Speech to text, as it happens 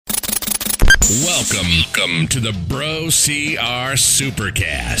Welcome to the Bro CR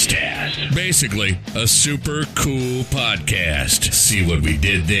Supercast. Basically, a super cool podcast. See what we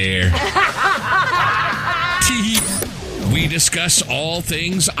did there? We discuss all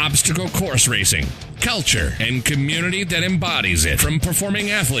things obstacle course racing, culture, and community that embodies it, from performing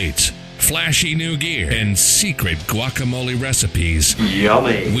athletes, flashy new gear, and secret guacamole recipes.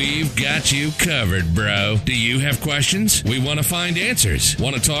 Yummy. We've got you covered, bro. Do you have questions? We want to find answers.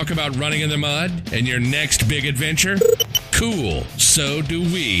 Want to talk about running in the mud and your next big adventure? Cool. So do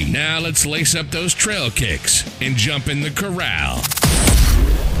we. Now let's lace up those trail kicks and jump in the corral.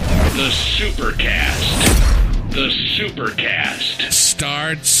 The Supercast. The Supercast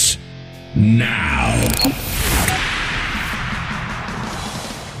starts now.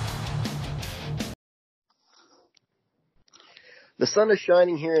 The sun is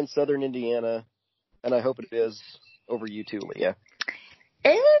shining here in southern Indiana, and I hope it is over you too, Leah.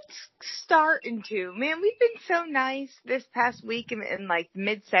 It's starting to. Man, we've been so nice this past week in like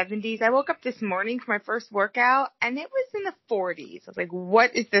mid-70s. I woke up this morning for my first workout, and it was in the 40s. I was like,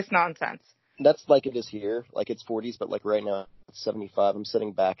 what is this nonsense? That's like it is here. Like it's 40s, but like right now it's 75. I'm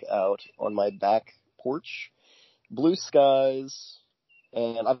sitting back out on my back porch. Blue skies,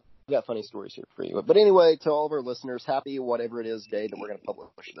 and I've got funny stories here for you. But anyway, to all of our listeners, happy whatever it is day that we're going to publish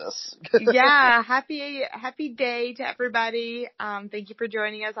this. Yeah, happy day to everybody. Thank you for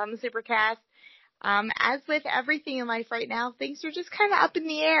joining us on the Supercast. As with everything in life right now, things are just kind of up in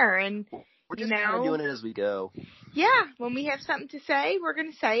the air, and we're just kind of doing it as we go. Yeah, when we have something to say, we're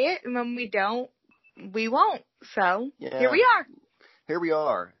going to say it, and when we don't, we won't. So yeah. Here we are. Here we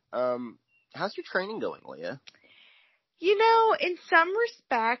are. How's your training going, Leah? You know, in some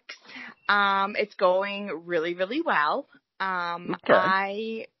respects, it's going really, really well.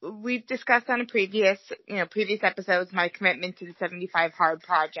 Okay. We've discussed on previous episodes my commitment to the 75 Hard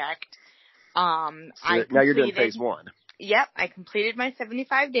project. Now you're doing phase one. Yep, I completed my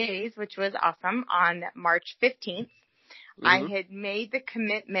 75 days, which was awesome, on March 15th. Mm-hmm. I had made the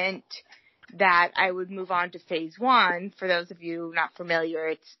commitment that I would move on to phase one. For those of you not familiar,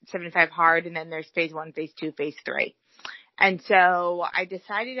 it's 75 Hard, and then there's phase one, phase two, phase three. And so I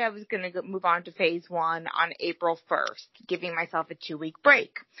decided I was going to move on to phase one on April 1st, giving myself a 2-week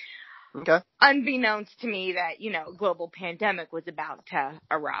break. Okay. Unbeknownst to me that, global pandemic was about to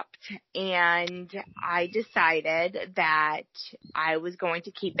erupt. And I decided that I was going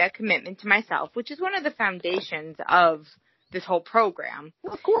to keep that commitment to myself, which is one of the foundations of this whole program.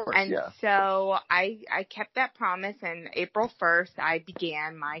 Of course, and yeah. So I kept that promise, and April 1st I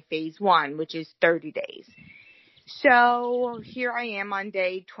began my phase one, which is 30 days. So here I am on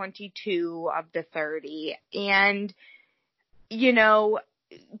day 22 of the 30, and,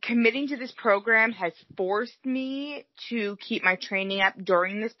 committing to this program has forced me to keep my training up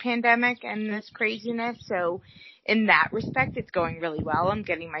during this pandemic and this craziness. So in that respect, it's going really well. I'm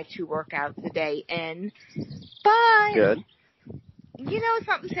getting my 2 workouts a day in, but good. It's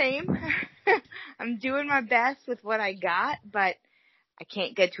not the same. I'm doing my best with what I got, but I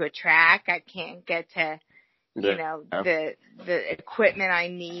can't get to a track. I can't get to, the equipment I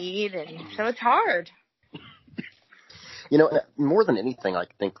need. And so it's hard. More than anything, I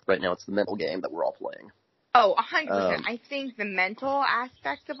think right now it's the mental game that we're all playing. Oh, 100%. I think the mental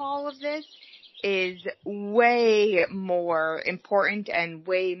aspect of all of this is way more important and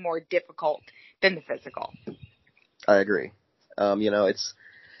way more difficult than the physical. I agree. It's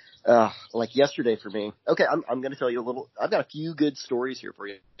like yesterday for me. Okay, I'm going to tell you a little. I've got a few good stories here for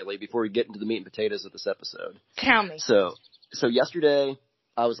you, Lee, before we get into the meat and potatoes of this episode. Tell me. So yesterday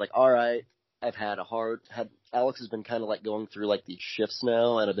I was like, all right, Alex has been kind of like going through like these shifts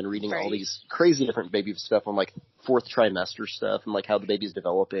now, and I've been reading all these crazy different baby stuff on like 4th trimester stuff and like how the baby's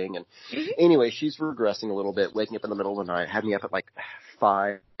developing. And anyway, she's regressing a little bit, waking up in the middle of the night, had me up at like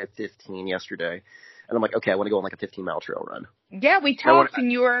 5:15 yesterday. And I'm like, okay, I want to go on like a 15-mile trail run. Yeah, we talked and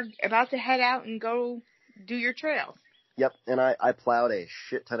you were about to head out and go do your trails. Yep, and I plowed a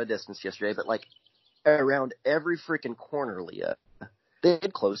shit ton of distance yesterday, but like around every freaking corner, Leah, they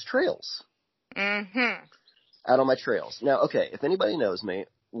had closed trails. Mm-hmm. Out on my trails. Now, okay, if anybody knows me,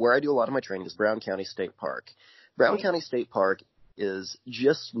 where I do a lot of my training is Brown County State Park. Brown County State Park is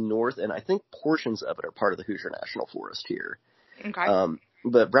just north, and I think portions of it are part of the Hoosier National Forest here. Okay.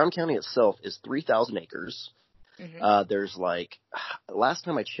 But Brown County itself is 3,000 acres. Mm-hmm. There's like, last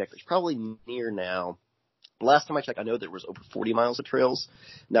time I checked, there's probably near now. Last time I checked, I know there was over 40 miles of trails.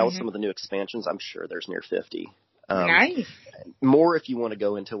 Now with some of the new expansions, I'm sure there's near 50. Nice. More if you want to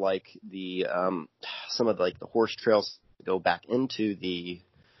go into like the some of like the horse trails, go back into the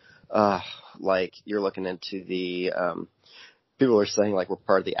like you're looking into the people are saying like we're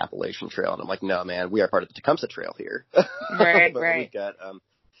part of the Appalachian Trail, and I'm like, no, man, we are part of the Tecumseh Trail here. Right, but right. We've got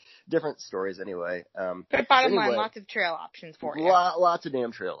different stories anyway. But bottom line, lots of trail options for you. Lots of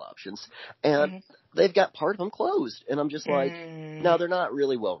damn trail options, and they've got part of them closed, and I'm just like, no, they're not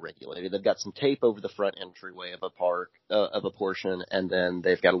really well regulated. They've got some tape over the front entryway of a park, of a portion, and then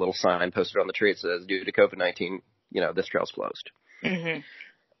they've got a little sign posted on the tree that says, due to COVID-19, this trail's closed.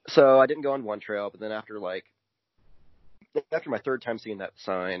 So I didn't go on one trail, but then after my third time seeing that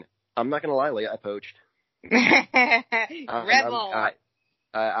sign, I'm not gonna lie, Leah, I poached. Rebel.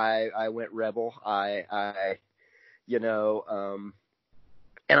 I went rebel.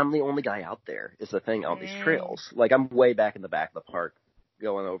 And I'm the only guy out there is the thing on these trails. Like, I'm way back in the back of the park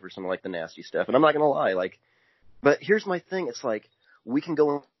going over some like the nasty stuff. And I'm not going to lie, but here's my thing. It's like, we can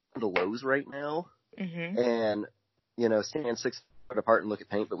go into Lowe's right now and, stand 6 foot apart and look at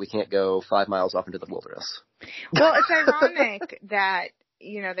paint, but we can't go 5 miles off into the wilderness. Well, it's ironic that,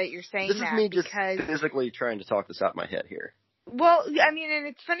 that you're saying this that is me because just physically trying to talk this out of my head here. Well, I mean, and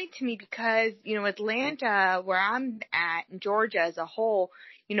it's funny to me because, Atlanta, where I'm at, and Georgia as a whole,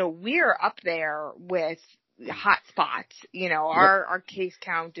 we're up there with hot spots. Our case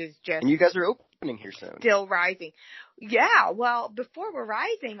count is just... And you guys are opening here soon. Still rising. Yeah, well, before we're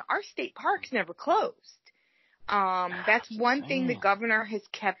rising, our state parks never closed. That's one thing the governor has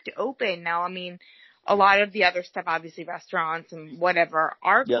kept open. Now, I mean, a lot of the other stuff, obviously restaurants and whatever,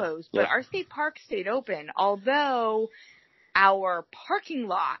 are closed, but our state parks stayed open, although... our parking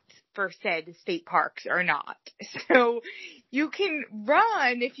lots for said state parks are not. So you can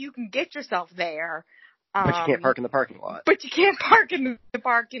run if you can get yourself there. But you can't park in the parking lot. But you can't park in the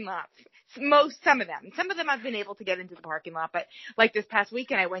parking lots. Some of them. Some of them I've been able to get into the parking lot. But like this past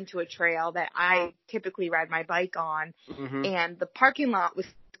weekend, I went to a trail that I typically ride my bike on. And the parking lot was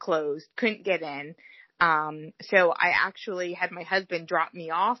closed. Couldn't get in. So I actually had my husband drop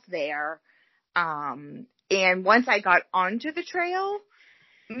me off there. And once I got onto the trail,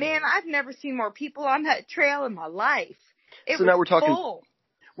 man, I've never seen more people on that trail in my life. So now we're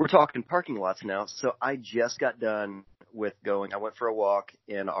talking parking lots now. So I just got done with I went for a walk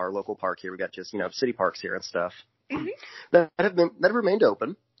in our local park here. We got just, city parks here and stuff that have remained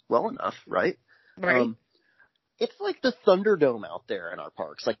open well enough, right? Right. It's like the Thunderdome out there in our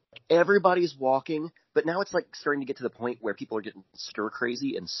parks. Like, everybody's walking, but now it's like starting to get to the point where people are getting stir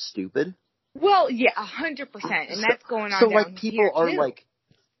crazy and stupid. Well, yeah, 100%, and that's going on. So, down people here are too.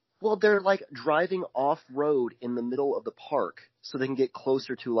 they're driving off road in the middle of the park so they can get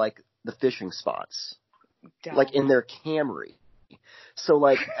closer to the fishing spots, in their Camry. So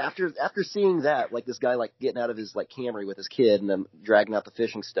after seeing that, this guy getting out of his Camry with his kid and then dragging out the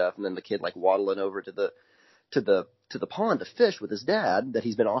fishing stuff, and then the kid waddling over to the pond to fish with his dad that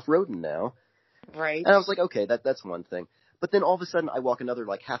he's been off roading now. Right. And I was like, okay, that's one thing. But then all of a sudden I walk another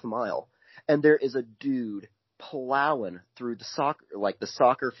half a mile. And there is a dude plowing through the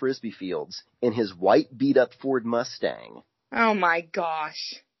soccer frisbee fields in his white beat up Ford Mustang. Oh my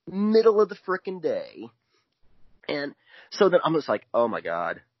gosh. Middle of the frickin' day. And so then I'm just like, oh my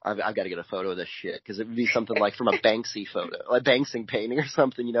God, I've got to get a photo of this shit, because it would be something from a Banksy photo, Banksy painting or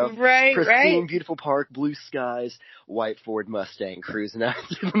something, Right, pristine, beautiful park, blue skies, white Ford Mustang cruising out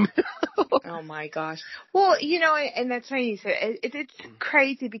through the middle. Oh my gosh. Well, and that's funny you said it's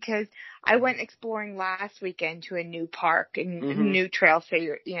crazy, because I went exploring last weekend to a new park and new trail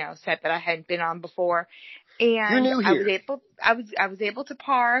set that I hadn't been on before. And You're new here. I was able to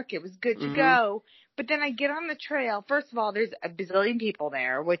park. It was good to go. But then I get on the trail. First of all, there's a bazillion people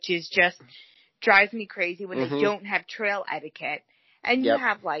there, which is just drives me crazy when they don't have trail etiquette. And you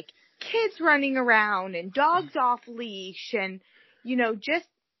have kids running around and dogs off leash and, just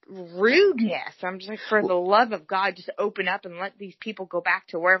rudeness. I'm just for the love of God, just open up and let these people go back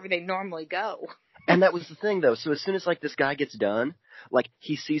to wherever they normally go. And that was the thing, though. So as soon as this guy gets done,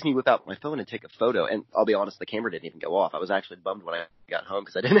 he sees me whip out my phone and take a photo. And I'll be honest, the camera didn't even go off. I was actually bummed when I got home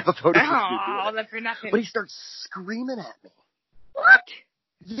because I didn't have a photo. Oh, that's for nothing. But he starts screaming at me. What?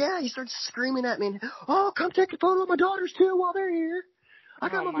 Yeah, he starts screaming at me. And, oh, come take a photo of my daughters too while they're here. I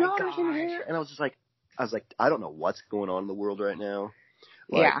got my daughters in here. And I was like, I don't know what's going on in the world right now.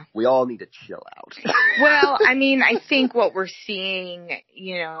 We all need to chill out. Well, I mean, I think what we're seeing,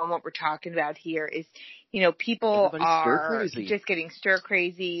 and what we're talking about here is, people are just getting stir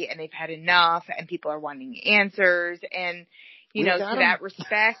crazy and they've had enough and people are wanting answers. And, to that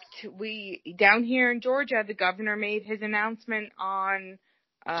respect, down here in Georgia, the governor made his announcement on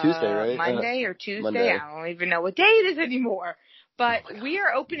Tuesday, right? Monday or Tuesday. Monday. I don't even know what day it is anymore. But we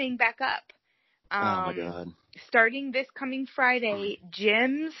are opening back up. Oh my God. Starting this coming Friday,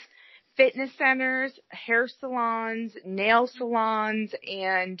 gyms, fitness centers, hair salons, nail salons,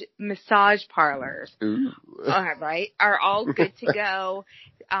 and massage parlors. Ooh. Right, are all good to go.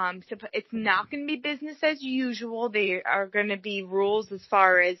 So it's not going to be business as usual. They are going to be rules as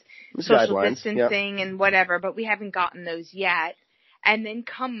far as social distancing and whatever, but we haven't gotten those yet. And then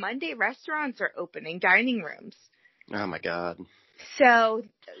come Monday, restaurants are opening, dining rooms. Oh my God. So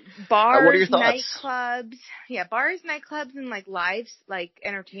bars, what are your thoughts? nightclubs, bars, nightclubs, and like lives, like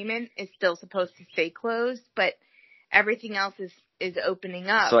entertainment is still supposed to stay closed, but everything else is opening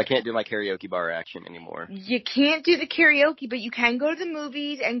up. So I can't do my karaoke bar action anymore. You can't do the karaoke, but you can go to the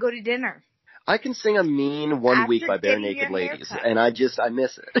movies and go to dinner. I can sing a mean One Week by Bare Naked Ladies, and I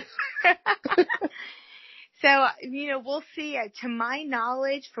miss it. So, we'll see. To my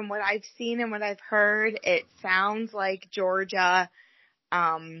knowledge, from what I've seen and what I've heard, it sounds like Georgia,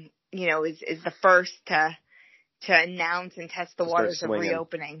 is the first to announce and test the waters of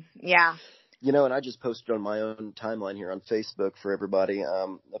reopening. Yeah. And I just posted on my own timeline here on Facebook for everybody,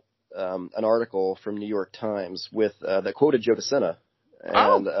 an article from New York Times with, that quoted Joe DeSena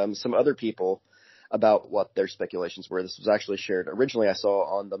and, some other people about what their speculations were. This was actually shared. Originally I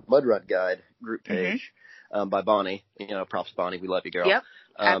saw on the Mud Run Guide group page. By Bonnie, props Bonnie, we love you, girl. Yep,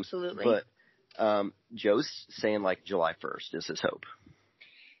 absolutely. But Joe's saying like July 1st is his hope.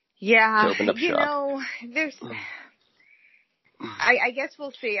 Yeah, to open up shop. There's. I guess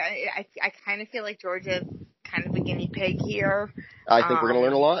we'll see. I kind of feel like Georgia's kind of a guinea pig here. I think we're going to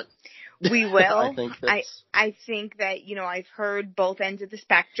learn a lot. We will. I think that, I've heard both ends of the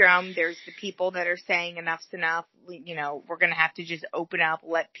spectrum. There's the people that are saying enough's enough. We're going to have to just open up,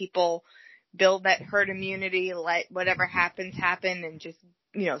 let people build that herd immunity, let whatever happens happen, and just,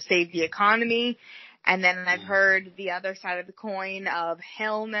 save the economy. And then I've heard the other side of the coin of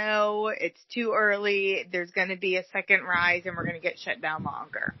hell no, it's too early, there's going to be a second rise, and we're going to get shut down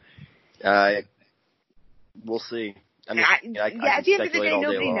longer. We'll see. At the end of the day,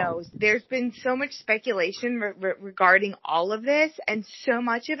 nobody knows. There's been so much speculation regarding all of this, and so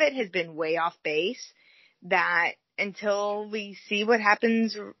much of it has been way off base that until we see what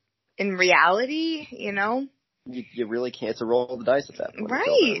happens in reality, You really can't. It's a roll of the dice at that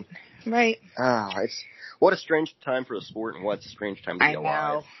point. Right. What a strange time for the sport, and what a strange time to be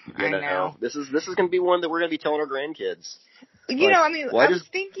alive. I know. This is going to be one that we're going to be telling our grandkids. I was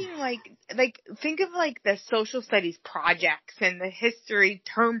thinking think of the social studies projects and the history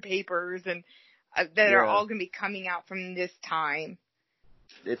term papers and that are all going to be coming out from this time.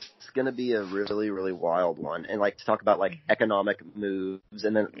 It's going to be a really, really wild one. And to talk about economic moves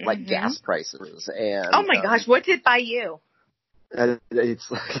and then gas prices and. Oh my gosh. What did it buy you?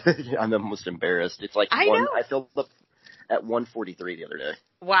 It's I'm almost embarrassed. It's I filled up at 143 the other day.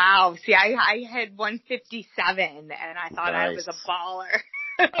 Wow. See, I had 157 and I thought I was a baller.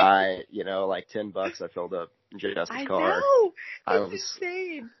 $10 I filled up Jessica's car. I know. I was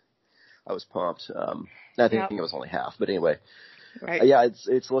insane. I was pumped. I think it was only half, but anyway. Right.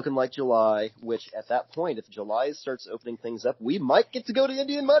 It's looking like July, which at that point, if July starts opening things up, we might get to go to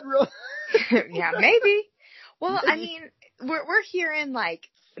Indian Mud Run. Yeah, maybe. Well, maybe. We're hearing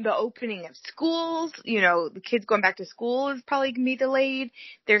the opening of schools, the kids going back to school is probably going to be delayed.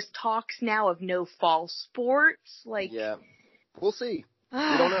 There's talks now of no fall sports. Yeah. We'll see. We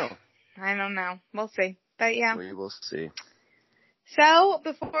don't know. I don't know. We'll see. But yeah. We will see. So,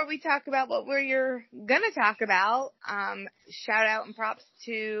 before we talk about what we're going to talk about, shout out and props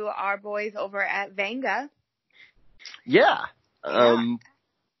to our boys over at Venga. Yeah. I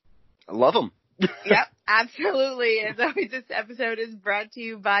love them. Yep, absolutely. As always, this episode is brought to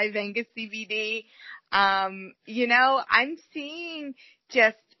you by Venga CBD. I'm seeing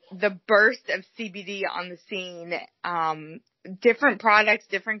just the burst of CBD on the scene. Different products,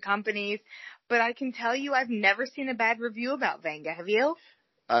 different companies. But I can tell you I've never seen a bad review about Venga. Have you?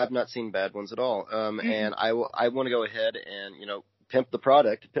 I've not seen bad ones at all. And I want to go ahead and, pimp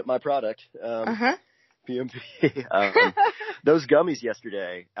my product. PMP. Those gummies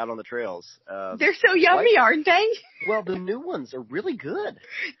yesterday out on the trails. They're so yummy, aren't they? Well, the new ones are really good.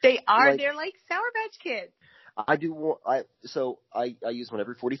 They are. They're like Sour Patch Kids. I use one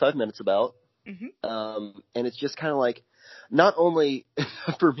every 45 minutes about. Mm-hmm. And it's just kind of not only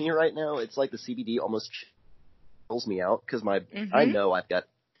for me right now, it's the CBD almost pulls me out because I know I've got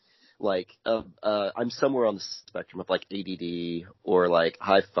I'm somewhere on the spectrum of ADD or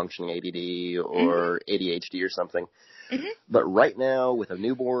high functioning ADD or ADHD or something. Mm-hmm. But right now with a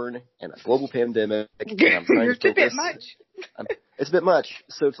newborn and a global pandemic, and I'm trying it's a bit much. It's a bit much.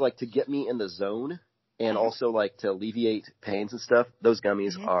 So it's to get me in the zone and also like to alleviate pains and stuff, those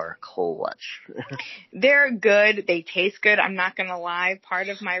gummies are clutch. They're good. They taste good. I'm not going to lie. Part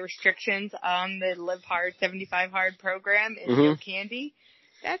of my restrictions on the Live Hard 75 Hard program is no candy.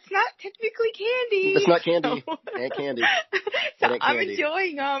 That's not technically candy. It's not candy. It ain't candy. So I'm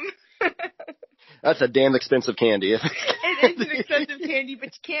enjoying them. That's a damn expensive candy. It is an expensive candy,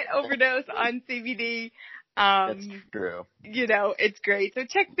 but you can't overdose on CBD. That's true. You know, it's great. So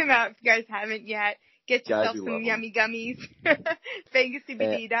check them out if you guys haven't yet. Get yourself some yummy gummies.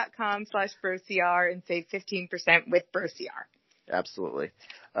 VegasCBD.com/BroCR and save 15% with BroCR. Absolutely.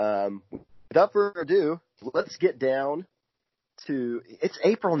 Without further ado, let's get down to, it's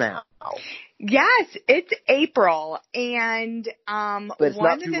April now. Yes, it's April, and but it's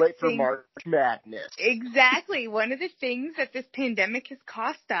not too late for March Madness. Exactly. One of the things that this pandemic has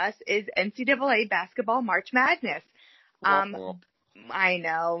cost us is NCAA basketball March Madness. I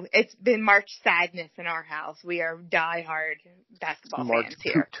know. It's been March Sadness in our house. We are diehard basketball fans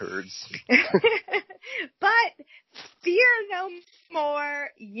here. Turds. But fear no more.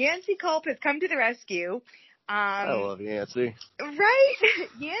 Yancey Culp has come to the rescue. I love Yancey. Right?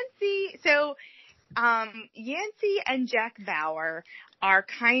 Yancey. So, Yancey and Jack Bauer are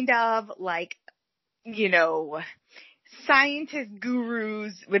kind of like, you know, scientist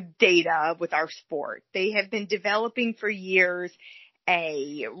gurus with data with our sport. They have been developing for years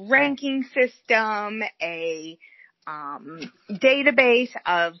a ranking system, a database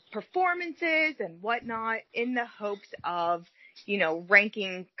of performances and whatnot in the hopes of, you know,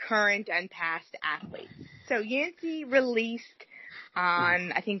 ranking current and past athletes. So Yancey released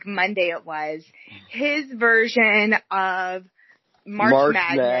on, I think Monday it was, his version of March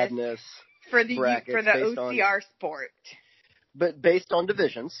Madness for the OCR sport. But based on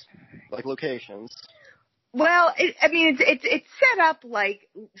divisions, like locations. Well, it's set up like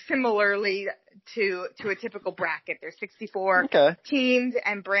similarly to a typical bracket. There's 64 teams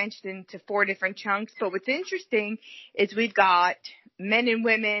and branched into 4 different chunks. But what's interesting is we've got men and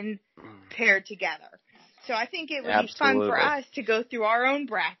women paired together. So I think it would be fun for us to go through our own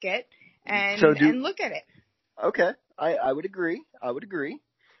bracket and look at it. Okay, I would agree.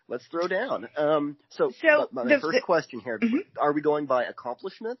 Let's throw down. So my first question here: are we going by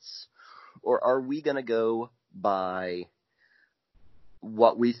accomplishments? Or are we going to go by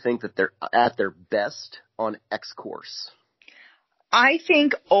what we think that they're at their best on X course? I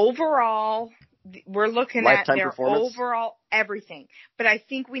think overall, we're looking at their overall everything. But I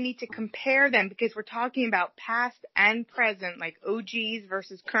think we need to compare them because we're talking about past and present, like OGs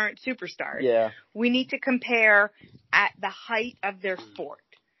versus current superstars. Yeah. We need to compare at the height of their sport.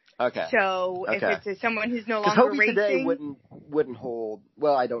 Okay. So if it's someone who's no longer Hobie racing, today wouldn't hold.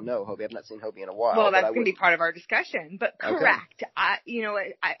 Well, I don't know Hobie. I've not seen Hobie in a while. Well, that's going to be part of our discussion. But correct. As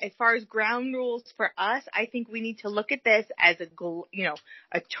far as ground rules for us, I think we need to look at this as a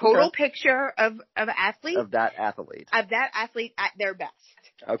total picture of athletes. Of that athlete at their best.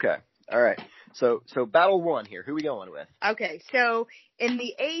 Okay. All right. So battle one here. Who are we going with? Okay. So in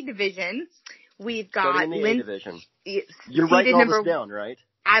the A division, we've got in the A division. You're writing all this down, right?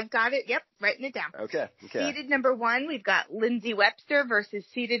 I've got it. Yep, writing it down. Okay. Seeded number 1, we've got Lindsay Webster versus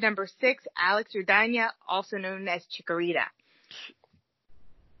seeded number 6, Alex Urdaña, also known as Chikorita.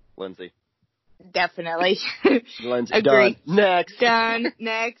 Lindsay. Definitely. Lindsay. Agree. Done.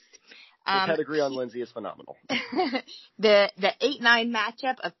 Next. The pedigree on Lindsay is phenomenal. The 8-9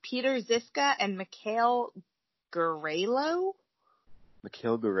 matchup of Peter Ziska and Mikhail Gurelo.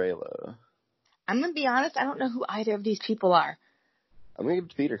 I'm going to be honest, I don't know who either of these people are. I'm going to give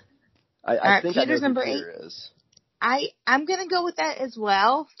it to Peter. I think Peter's I know who number Peter 8 is. I'm going to go with that as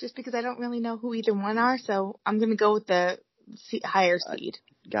well, just because I don't really know who either one are, so I'm going to go with the higher seed.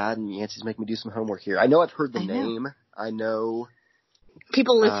 God, and Yancey's making me do some homework here. I know I've heard the name. I know.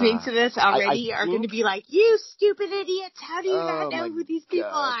 People listening to this already are going to be like, you stupid idiots, how do you not know who these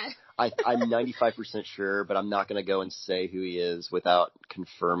people are? I'm 95% sure, but I'm not going to go and say who he is without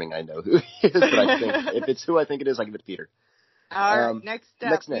confirming I know who he is. But I think if it's who I think it is, I give it to Peter. All right, next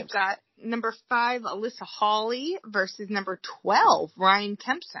up, we've got number 5, Alyssa Hawley versus number 12, Ryan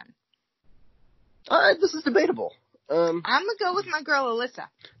Kempson. This is debatable. I'm going to go with my girl, Alyssa.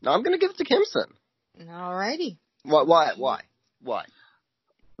 No, I'm going to give it to Kempson. All righty. Why?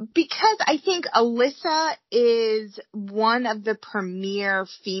 Because I think Alyssa is one of the premier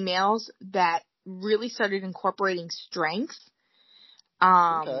females that really started incorporating strength.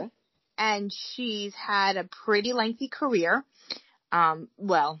 And she's had a pretty lengthy career.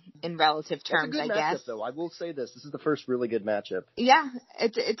 Well, in relative terms, I guess. Matchup, though. I will say this is the first really good matchup. Yeah,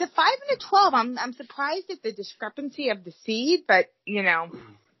 it's a 5 and a 12. I'm surprised at the discrepancy of the seed, but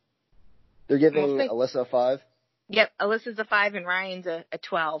They're giving Alyssa a 5? Yep, Alyssa's a 5 and Ryan's a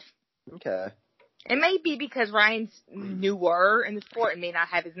 12. Okay. It may be because Ryan's newer in the sport and may not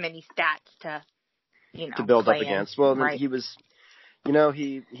have as many stats to, to build up in. against. Well, right. He was,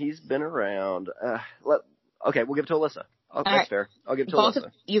 he's been around. Okay, we'll give it to Alyssa. Oh, that's fair. I'll give it to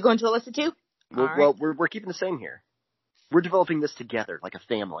Alyssa. You're going to Alyssa too? Well, we're keeping the same here. We're developing this together like a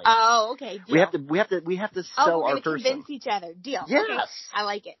family. Oh, okay. Deal. We have to sell our person. We're going to convince each other. Deal. Yes. Okay. I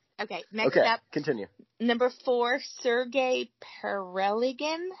like it. Okay. Next up. Continue. Number 4, Sergey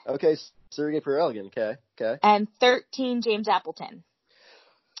Pereligin. Okay, Sergey Pereligin. Okay. And 13, James Appleton.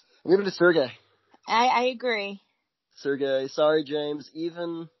 I'm giving it to Sergey. I agree. Sergey. Sorry, James.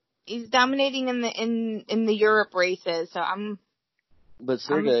 He's dominating in the Europe races, so I'm. But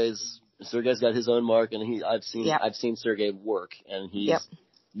Sergey's got his own mark, and I've seen Sergey work, and he's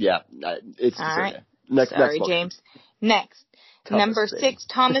it's all Sergey. Right. Next, James. Next, number 6,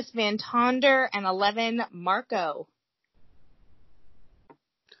 Thomas Van Tonder, and 11, Marco.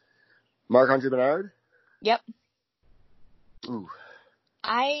 Marc-Andre Bernard. Yep. Ooh.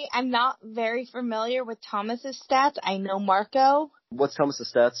 I'm not very familiar with Thomas's stats. I know Marco. What's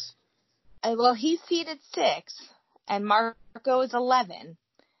Thomas's stats? Well, he's seeded 6, and Marco is 11.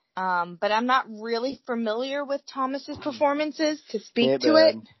 But I'm not really familiar with Thomas's performances to speak to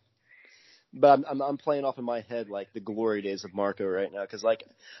it. But I'm playing off in my head like the glory days of Marco right now, because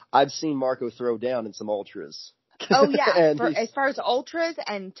I've seen Marco throw down in some ultras. Oh yeah, as far as ultras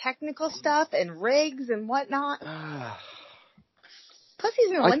and technical stuff and rigs and whatnot. Plus,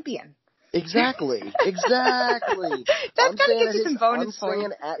 he's an Olympian. Exactly. That's gotta get you some bonus points. I'm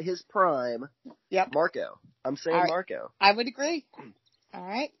saying at his prime. Yep. Marco. I'm saying right. Marco. I would agree. All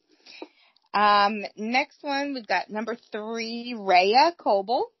right. Next one, we've got number 3, Rhea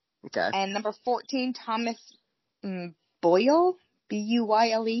Coble. Okay. And number 14, Thomas Boyle,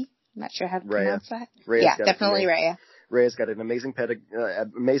 Buyle. I'm not sure how to pronounce that. Rhea's definitely Rhea. Rhea's got an amazing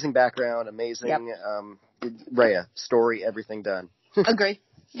amazing background, amazing Rhea story, everything done. Agree.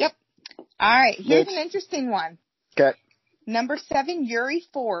 Yep. All right. Here's an interesting one. Okay. Number 7, Yuri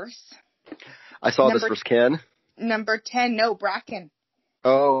Force. I saw this versus Ken. Number 10, Bracken.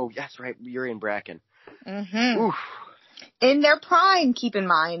 Oh, that's right. Yuri and Bracken. Mm-hmm. Oof. In their prime, keep in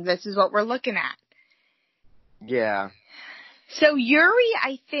mind, this is what we're looking at. Yeah. So Yuri,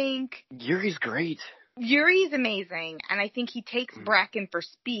 I think... Yuri's great. Yuri's amazing, and I think he takes Bracken for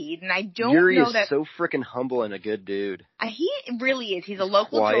speed, and I don't Yuri know that... Yuri is so freaking humble and a good dude. He really is. He's a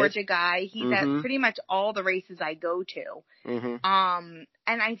local Georgia guy. He's at pretty much all the races I go to. Mm-hmm.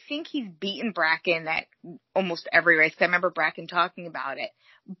 And I think he's beaten Bracken at almost every race. I remember Bracken talking about it.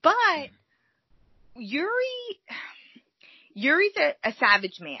 But Yuri's a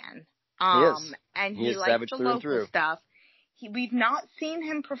savage man. He is. And he likes the local stuff. We've not seen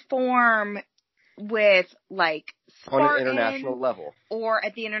him perform with Spartan on an international level or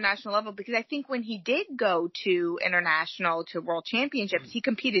at the international level, because I think when he did go to world championships, he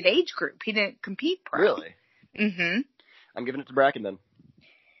competed age group. He didn't compete pro. Really? Mm-hmm. I'm giving it to Bracken then.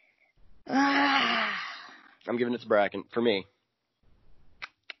 I'm giving it to Bracken for me.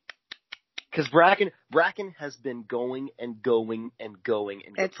 Because Bracken has been going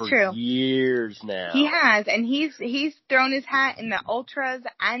for years now. He has, and he's thrown his hat in the ultras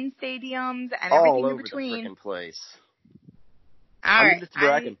and stadiums and all everything over in between. The frickin' place. All right,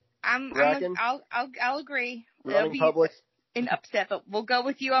 Bracken. Bracken. I'll agree. Running public. An upset, but we'll go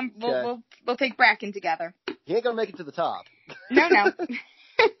with you. We'll take Bracken together. He ain't gonna make it to the top. No.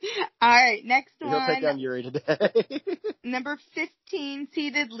 All right, next one. He'll take down Yuri today. Number 15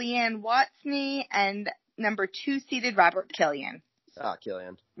 seeded Leanne Watsney and number 2 seeded Robert Killian.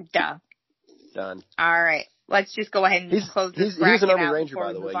 Killian. Duh. Done. All right. Let's just go ahead and close this bracket. He's an Army Ranger,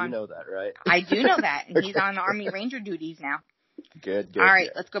 by the way. You know that, right? I do know that, and he's on Army Ranger duties now. Good. All right,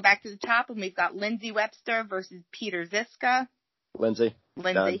 let's go back to the top, and we've got Lindsay Webster versus Peter Ziska. Lindsay.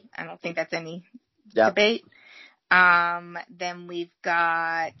 Done. I don't think that's any debate. Then we've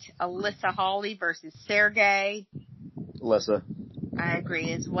got Alyssa Hawley versus Sergey. Alyssa. I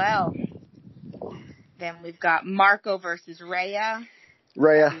agree as well. Then we've got Marco versus Rhea.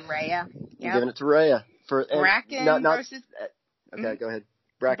 Rhea. Yep. I'm giving it to Rhea. Bracken versus... Okay, go ahead.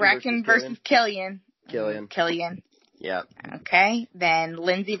 Bracken versus Killian. Killian. Yeah. Okay. Then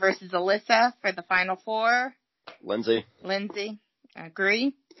Lindsay versus Alyssa for the final 4. Lindsay.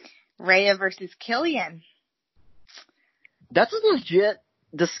 Agree. Rhea versus Killian. That's a legit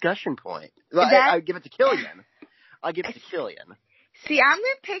discussion point. I give it to Killian. See, I'm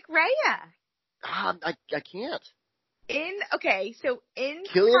going to pick Rhea. I can't. So in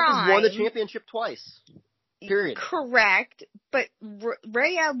Killian prime, has won the championship twice. Period. Correct, but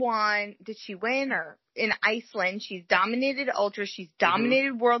Rhea won. Did she win or in Iceland? She's dominated Ultra. She's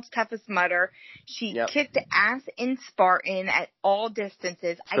dominated World's Toughest Mudder. She kicked ass in Spartan at all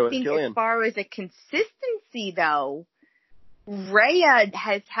distances. So I think as far as a consistency, though, Rhea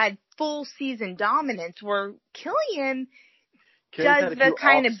has had full season dominance, where Killian does the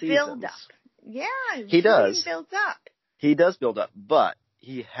kind of build up. Yeah, he does. Builds up. He does build up, but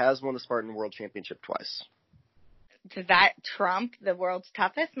he has won the Spartan World Championship twice. Does that trump the World's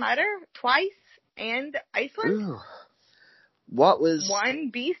Toughest Mudder twice and Iceland? Ooh. What was one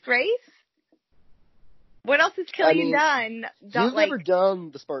beast race? What else has Killian done? You've never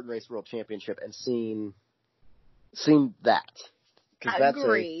done the Spartan Race World Championship and seen that. I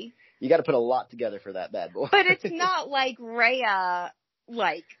agree. You got to put a lot together for that bad boy. But it's not like Rhea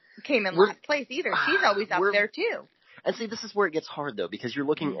came in last place either. She's always up there too. And see, this is where it gets hard, though, because you're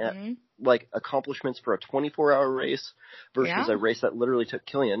looking at, accomplishments for a 24-hour race versus a race that literally took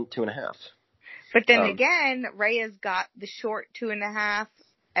Killian 2.5. But then again, Rhea's got the short 2.5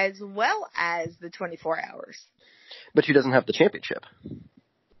 as well as the 24 hours. But she doesn't have the championship.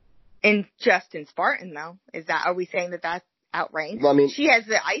 In Spartan, though. Are we saying that that's outranked? Well, I mean, she has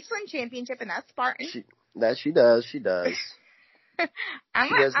the Iceland championship, and that's Spartan. She does. She does.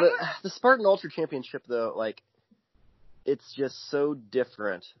 The Spartan Ultra Championship, though, it's just so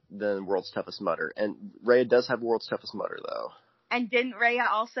different than World's Toughest Mudder. And Rhea does have World's Toughest Mudder, though. And didn't Rhea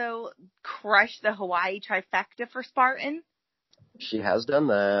also crush the Hawaii trifecta for Spartan? She has done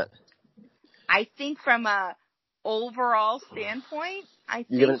that. I think from a overall standpoint, I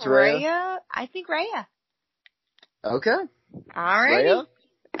think Rhea. Okay. All right. All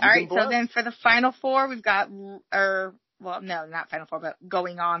right, so then for the Final Four, we've got, not Final Four, but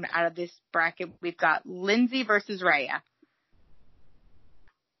going on out of this bracket, we've got Lindsay versus Rhea.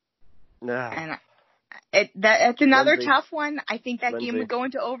 No. And that's another tough one. I think that game would go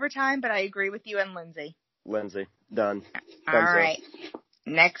into overtime, but I agree with you and Lindsay. Done. All right.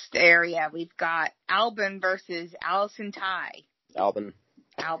 Next area, we've got Albin versus Allison Tai. Albin.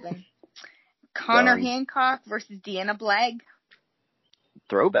 Connor Hancock versus Deanna Blegg.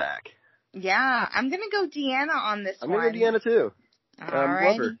 Throwback. Yeah, I'm going to go Deanna on this one. I'm going to go Deanna, too. All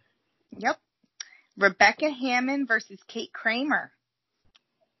right. Yep. Rebecca Hammond versus Kate Kramer.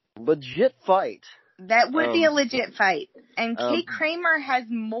 Legit fight. That would be a legit fight. And Kate Kramer has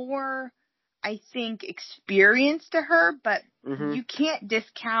more, I think, experience to her, but you can't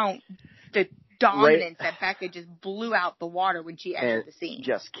discount the dominance that Becca just blew out the water when she entered the scene.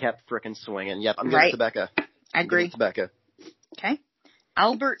 Just kept frickin' swinging. Yep, I'm going to Becca. I agree. To Becca. Okay.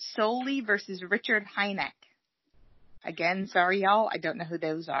 Albert Soley versus Richard Hynek. Again, sorry, y'all. I don't know who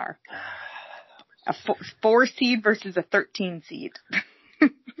those are. A 4 seed versus a 13 seed.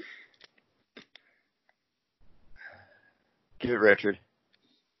 Give it Richard.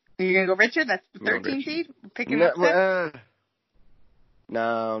 You're going to go Richard? That's the 13 seed? Picking up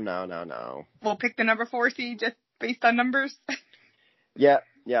No. We'll pick the number 4 seed just based on numbers? Yeah,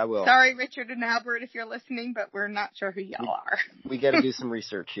 I will. Sorry, Richard and Albert, if you're listening, but we're not sure who y'all are. We got to do some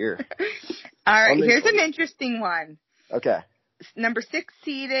research here. All right, here's an interesting one. Okay. Number 6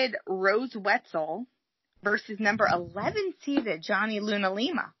 seeded Rose Wetzel versus number 11 seeded Johnny Luna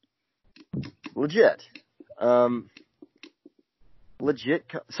Lima. Legit. So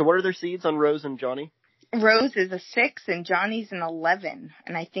what are their seeds on Rose and Johnny? Rose is a 6 and Johnny's an 11.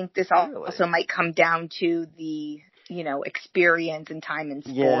 And I think this also might come down to the, experience and time in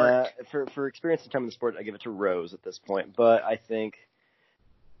sport. Yeah, for experience and time in the sport, I give it to Rose at this point. But I think,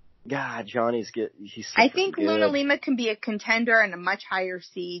 God, Johnny's he's I think good. Luna Lima can be a contender and a much higher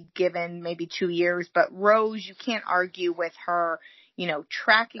seed given maybe 2 years. But Rose, you can't argue with her,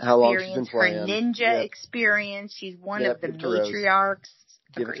 track experience, her ninja experience. She's one of the matriarchs.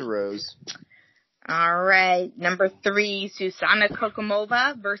 Give it to Rose. All right. Number 3, Susana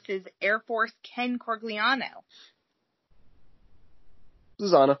Kokomova versus Air Force Ken Corgliano.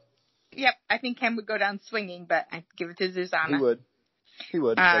 Susanna. Yep. I think Ken would go down swinging, but I'd give it to Susanna. He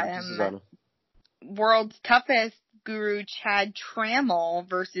would. Susanna. World's Toughest Guru Chad Trammell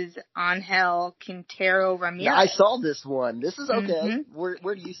versus Angel Quintero Ramirez. Now, I saw this one. This is okay.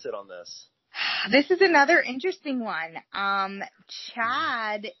 Where do you sit on this? This is another interesting one.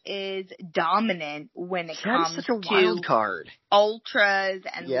 Chad is dominant when it comes such a wild card. Ultras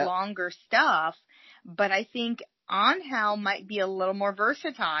and longer stuff, but I think Angel might be a little more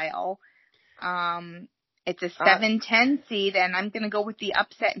versatile. It's a 7-10 seed, and I'm going to go with the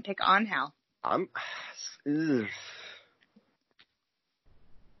upset and pick Angel.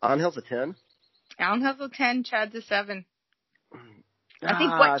 Angel's a 10? Angel's a 10, Chad's a 7. I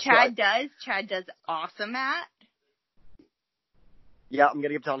think what Chad does awesome at. Yeah, I'm going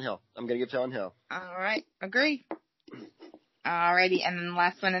to give John Hill. All right. Agree. Alrighty. And then the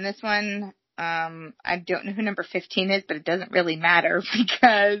last one in this one, I don't know who number 15 is, but it doesn't really matter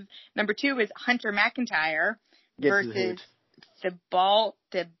because number 2 is Hunter McIntyre versus Thibault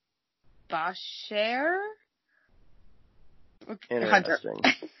DeBacher. Hunter.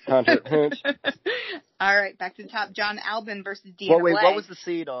 Hunter. All right, back to the top. John Albin versus Deanna Blake. What was the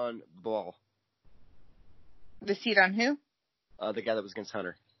seed on Ball? The seed on who? The guy that was against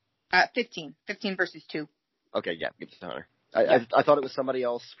Hunter. 15. 15 versus 2. Okay, yeah, give it to Hunter. I thought it was somebody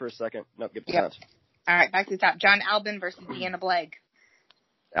else for a second. No, give it to Hunter. All right, back to the top. John Albin versus Deanna Blake.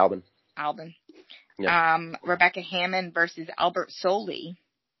 Albin. Yeah. Rebecca Hammond versus Albert Soley.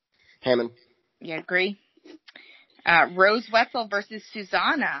 Hammond. You agree? Rose Wetzel versus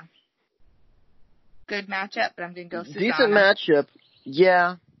Susanna. Good matchup, but I'm going to go Susanna. Decent matchup.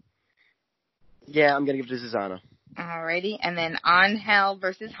 Yeah. Yeah, I'm going to give it to Susanna. Alrighty. And then Angel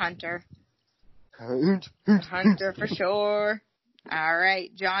versus Hunter. Hunter for sure. All right.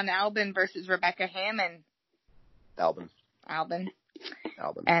 John Albin versus Rebecca Hammond. Albin.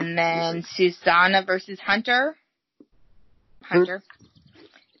 And then Susanna versus Hunter.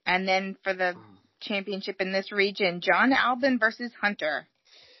 And then for the championship in this region, John Albin versus Hunter.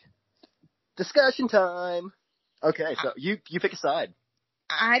 Discussion time. Okay, so you pick a side.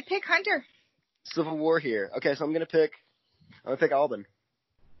 I pick Hunter. Civil War here. Okay, so I'm gonna pick Albin.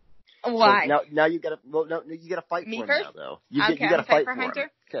 Why? So now you gotta fight Me for him first? now, though. You gotta fight for Hunter. Him.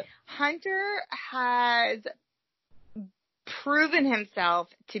 Okay. Hunter has proven himself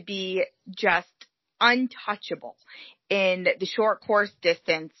to be just untouchable in the short course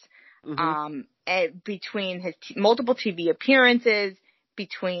distance. Mm-hmm. Between his multiple TV appearances,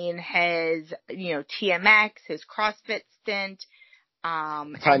 between his TMX, his CrossFit stint,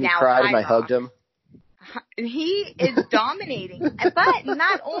 time and he now cried and I hugged him. He is dominating. But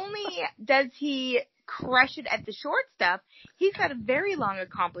not only does he crush it at the short stuff, he's got a very long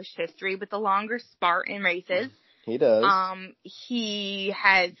accomplished history with the longer Spartan races. He does. He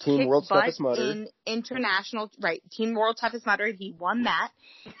has Teen World's Toughest Mudder in international, right? Teen World Toughest Mudder. He won that.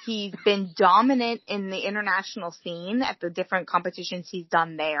 He's been dominant in the international scene at the different competitions he's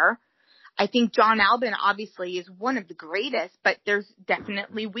done there. I think John Albin obviously is one of the greatest, but there's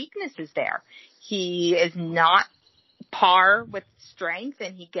definitely weaknesses there. He is not par with strength,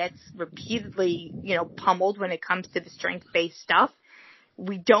 and he gets repeatedly, pummeled when it comes to the strength-based stuff.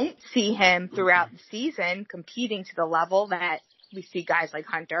 We don't see him throughout the season competing to the level that we see guys like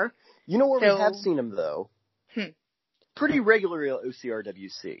Hunter. You know where we have seen him, though? Pretty regularly at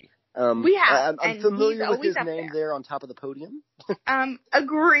OCRWC. We have. I'm familiar with his name there on top of the podium.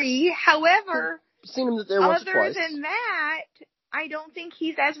 Agree. However, seen him there once or twice. Other than that, I don't think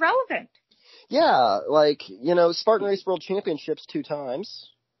he's as relevant. Yeah, Spartan Race World Championships 2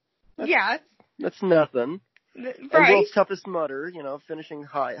 times. That's nothing. Right. And World's Toughest Mudder, finishing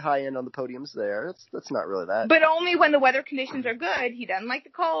high end on the podiums there. That's not really that. But only when the weather conditions are good. He doesn't like the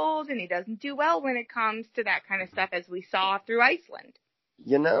cold, and he doesn't do well when it comes to that kind of stuff, as we saw through Iceland.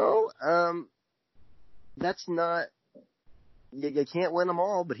 That's not. You can't win them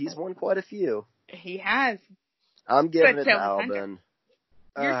all, but he's won quite a few. He has. I'm giving it to Albin.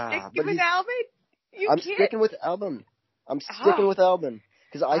 You're sticking with Albin? I'm sticking with Albin.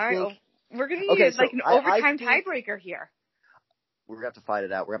 Because I think. We're going to need an overtime tiebreaker here. We're going to have to fight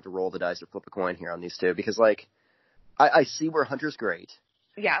it out. We're going to have to roll the dice or flip a coin here on these two. Because, I see where Hunter's great.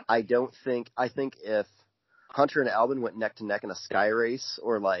 Yeah. I think if Hunter and Albin went neck to neck in a sky race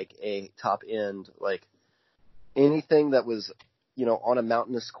or, a top end, anything that was, on a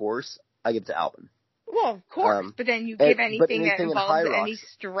mountainous course, I give it to Albin. Well, of course. But then you give anything that involves any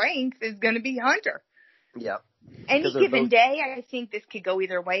strength is going to be Hunter. Yeah. Any given day, I think this could go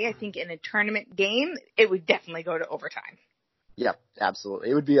either way. I think in a tournament game, it would definitely go to overtime. Yeah, absolutely.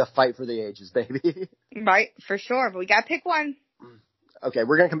 It would be a fight for the ages, baby. Right, for sure. But we got to pick one. Okay,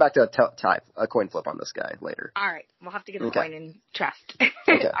 we're going to come back to a coin flip on this guy later. All right. We'll have to get the coin and trust.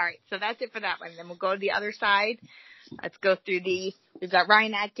 Okay. All right. So that's it for that one. Then we'll go to the other side. Let's go through we've got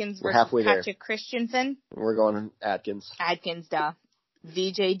Ryan Atkins versus Patrick Christensen. We're going Atkins. Atkins, duh.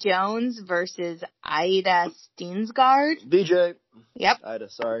 VJ Jones versus Ida Steensgaard. VJ. Yep. Ida,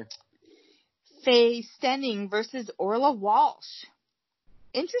 sorry. Faye Stenning versus Orla Walsh.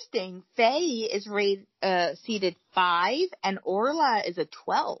 Interesting. Faye is seeded 5, and Orla is a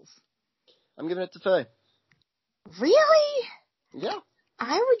 12. I'm giving it to Faye. Really? Yeah.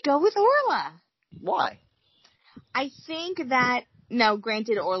 I would go with Orla. Why? I think that, now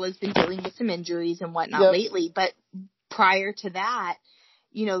granted, Orla's been dealing with some injuries and whatnot lately, but prior to that,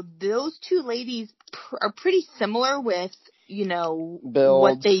 those two ladies are pretty similar with, Build,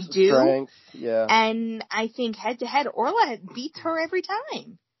 what they do. Strength, yeah. And I think head to head, Orla beats her every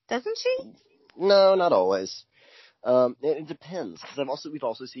time, doesn't she? No, not always. It depends, because we've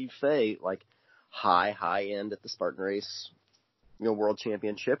also seen Faye like high end at the Spartan Race, World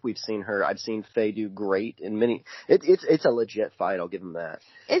Championship. I've seen Faye do great in many. It's a legit fight. I'll give him that.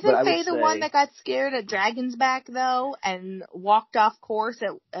 Isn't Faye the one that got scared at Dragon's Back though and walked off course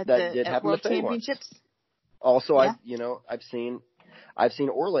at World Championships? Once. Also, yeah. I've seen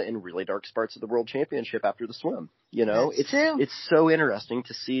Orla in really dark spots of the World Championship after the swim. That's true. It's so interesting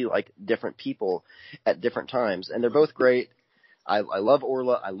to see like different people at different times, and they're both great. I love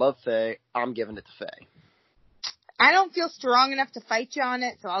Orla. I love Faye. I'm giving it to Faye. I don't feel strong enough to fight you on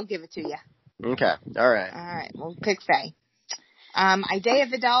it, so I'll give it to you. Okay. All right. All right. We'll pick Faye. Isaiah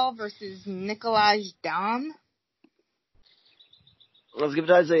Vidal versus Nicolas Dom. Let's give it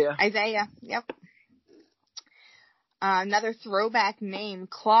to Isaiah. Isaiah. Yep. Another throwback name,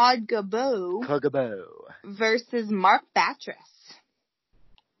 Claude Gabot. Versus Mark Batres.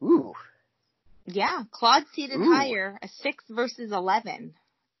 Ooh. Yeah, Claude seated higher, a 6 versus 11.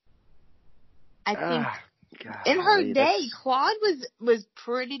 I think in her day, Claude was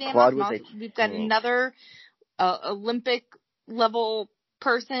pretty damn awesome. We've got another Olympic level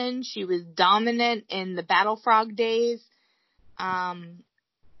person. She was dominant in the Battle Frog days.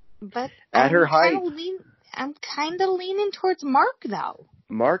 But at her height, I'm kind of leaning towards Mark though.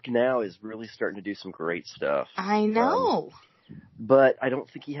 Mark now is really starting to do some great stuff. I know. But I don't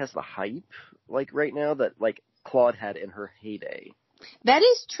think he has the hype like right now that like Claude had in her heyday. That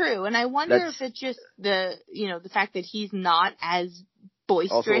is true, and I wonder if it's just the fact that he's not as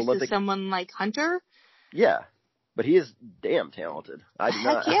boisterous as someone like Hunter. Yeah, but he is damn talented. I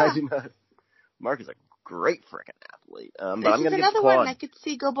do not. Mark is a great freaking athlete. But I'm going to give another one I could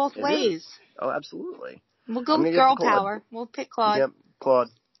see go both ways. Oh, absolutely. We'll go with girl power. We'll pick Claude. Yep, Claude.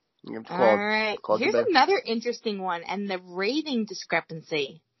 All right. Here's another interesting one, and the rating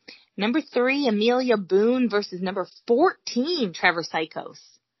discrepancy. Number 3, Amelia Boone versus number 14, Trevor Sykos.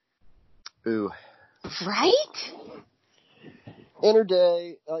 Ooh. Right? In her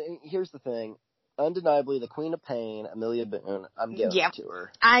day, here's the thing. Undeniably, the Queen of Pain, Amelia Boone, I'm giving it to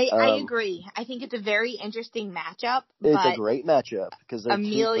her. I agree. I think it's a very interesting matchup. It's a great matchup because they're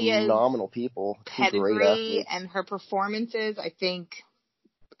two phenomenal people. Pedigree and her performances,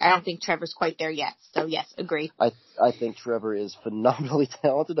 I don't think Trevor's quite there yet. So, yes, agree. I think Trevor is phenomenally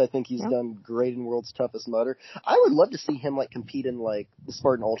talented. I think he's done great in World's Toughest Mudder. I would love to see him compete in the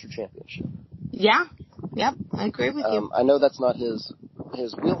Spartan Ultra Championship. Yeah. Yep. I agree with you. I know that's not his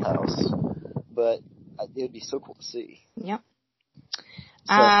wheelhouse, but it would be so cool to see. Yep.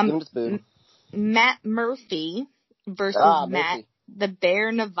 So, Matt Murphy versus Matt the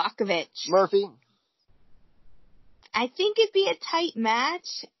Bear Novakovic. Murphy. I think it'd be a tight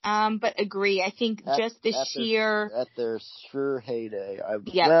match, but agree. I think at their sure heyday.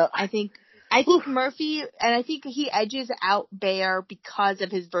 I think Murphy, and I think he edges out Bear because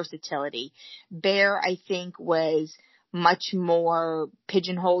of his versatility. Bear, I think, was much more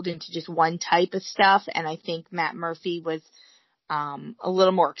pigeonholed into just one type of stuff, and I think Matt Murphy was a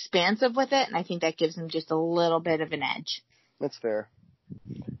little more expansive with it, and I think that gives him just a little bit of an edge. That's fair.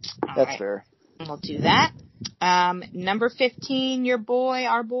 That's fair. We'll do that. Number 15, our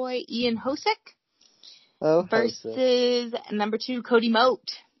boy, Ian Hosick. Versus number 2, Cody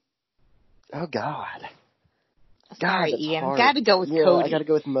Moat. Oh, God. Sorry, Ian. Hard. Gotta go with Cody. I gotta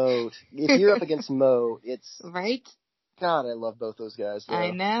go with Moat. If you're up against Moat, it's... Right? God, I love both those guys. Though. I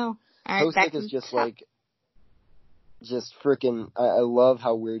know. All right, Hosick is just freaking... I love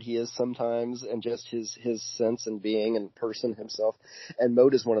how weird he is sometimes, and just his sense and being and person himself. And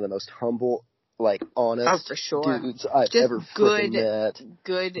Moat is one of the most humble... honest for sure. dudes I've just ever freaking met.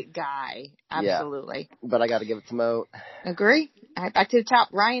 Good guy. Absolutely. Yeah, but I gotta give it to Moat. Agree. All right, back to the top.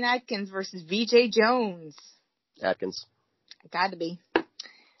 Ryan Atkins versus VJ Jones. Atkins. Gotta be.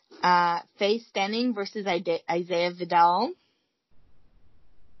 Faye Stenning versus Isaiah Vidal.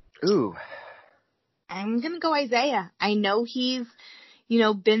 Ooh. I'm gonna go Isaiah. I know he's,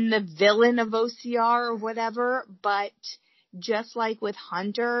 been the villain of OCR or whatever, but just like with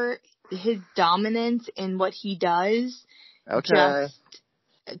Hunter, his dominance in what he does just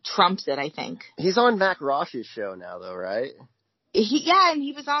trumps it, I think. He's on Mac Rosh's show now, though, right? And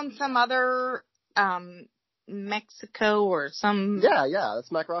he was on some other Mexico or some... Yeah, that's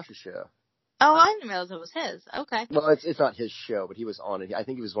Mac Rosh's show. Oh, I didn't realize it was his. Okay. Well, it's not his show, but he was on it. I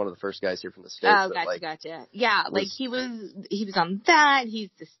think he was one of the first guys here from the States. Oh, gotcha. Yeah, he was on that. He's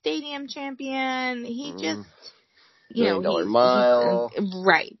the stadium champion. He just... $1 Million Mile.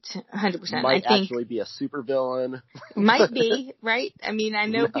 Right. 100%. Might actually be a super villain. Might be, right? I mean, I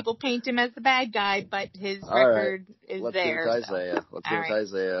know people paint him as the bad guy, but his record is Let's there. Give it to Isaiah. Let's give it to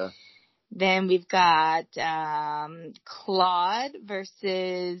Isaiah. Then we've got Claude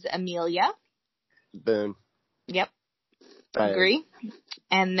versus Amelia. Boone. Yep. Agree.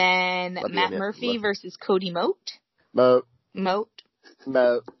 And then Matt Murphy versus Cody Moat. Moat.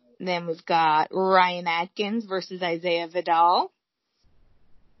 Then we've got Ryan Atkins versus Isaiah Vidal.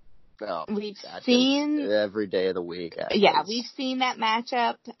 No, we've seen every day of the week. Atkins. Yeah, we've seen that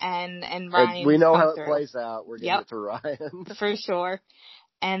matchup, and Ryan. We know how it plays out. We're getting it to Ryan for sure.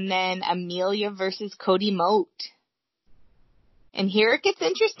 And then Amelia versus Cody Moat. And here it gets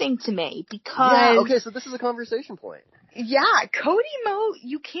interesting to me because okay, so this is a conversation point. Yeah, Cody Moat,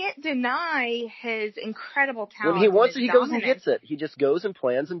 you can't deny his incredible talent. When he wants it, he goes and gets it. He just goes and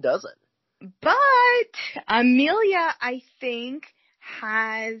plans and does it. But Amelia, I think,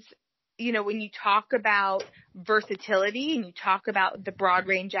 has, when you talk about versatility and you talk about the broad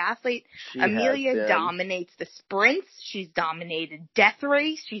range athlete, Amelia dominates the sprints. She's dominated death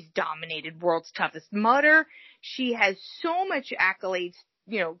race. She's dominated World's Toughest Mudder. She has so much accolades,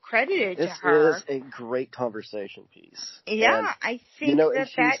 credited to her. This is a great conversation piece. Yeah, and, I think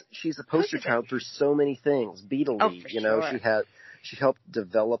she's a poster child for so many things. Beetlejuice, sure. She helped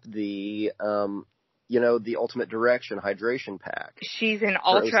develop the, the Ultimate Direction hydration pack. She's an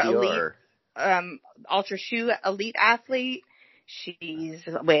ultra shoe elite athlete. She's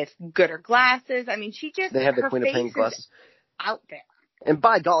with Gooder glasses. I mean, they have the Queen of Pain glasses out there. And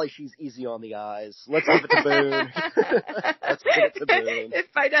by golly, she's easy on the eyes. Let's give it to Boone. Let's give it to Boone.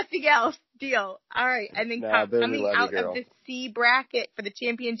 If by nothing else, deal. All right. And then coming out of the C bracket for the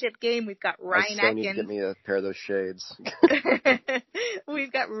championship game, we've got Ryan Atkins. Need to get me a pair of those shades.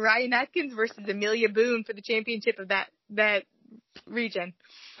 We've got Ryan Atkins versus Amelia Boone for the championship of that region.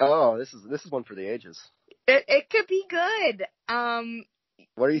 Oh, this is one for the ages. It could be good.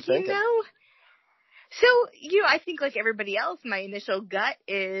 What are you thinking? So, I think like everybody else, my initial gut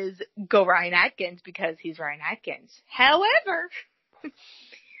is go Ryan Atkins because he's Ryan Atkins. However,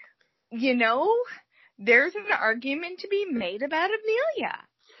 there's an argument to be made about Amelia.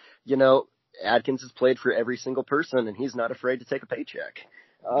 Atkins has played for every single person, and he's not afraid to take a paycheck.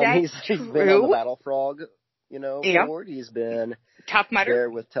 He's true. Been on the Battle Frog, board. He's been Tough Mudder. There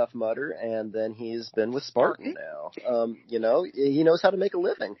with Tough Mudder, and then he's been with Spartan now. He knows how to make a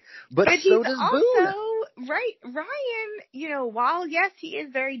living. But so does Boone. Right, Ryan, while yes, he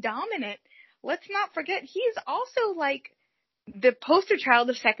is very dominant, let's not forget he's also like the poster child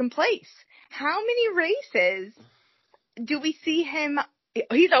of second place. How many races do we see him?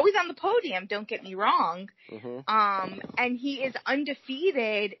 He's always on the podium, don't get me wrong. Mm-hmm. And he is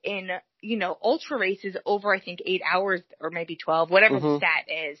undefeated in, ultra races over, I think, 8 hours or maybe 12, whatever the stat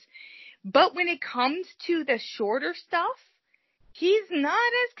is. But when it comes to the shorter stuff, he's not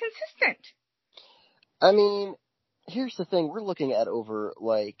as consistent. I mean, here's the thing. We're looking at over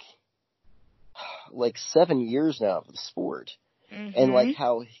like 7 years now of the sport. Mm-hmm. And like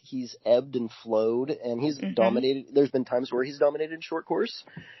how he's ebbed and flowed, and he's dominated. There's been times where he's dominated in short course,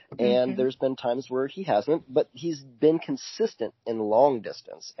 and there's been times where he hasn't, but he's been consistent in long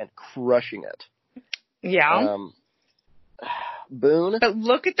distance and crushing it. Yeah. Boone. But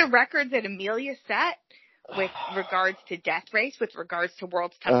look at the records that Amelia set with regards to death race, with regards to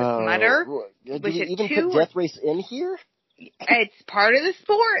World's Toughest Mudder. Do we even put death race in here? It's part of the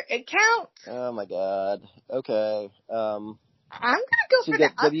sport. It counts. Oh my God. Okay. I'm going to go for the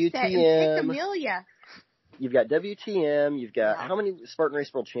upset and pick Amelia. You've got WTM. You've got how many Spartan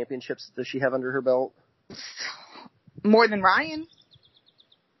Race World Championships does she have under her belt? More than Ryan.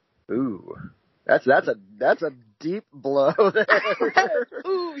 Ooh, that's a deep blow there.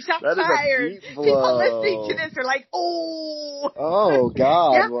 Ooh, shots fired. People listening to this are like, oh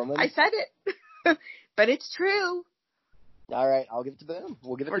God, woman. I said it, but it's true. All right, I'll give it to Boone.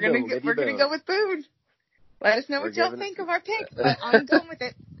 We'll give it to Boone. We're going to go with Boone. Let us know what y'all think of our pick, but I'm going with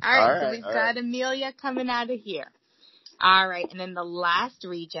it. All right, so we've got Amelia coming out of here. All right, and then the last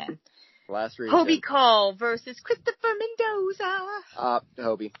region. Hobie Cole versus Christopher Mendoza.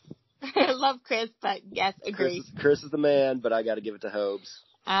 Hobie. I love Chris, but yes, agree. Chris is the man, but I got to give it to Hobes.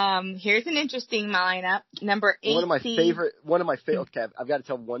 Here's an interesting lineup. Number 8. One of my favorite. I've got to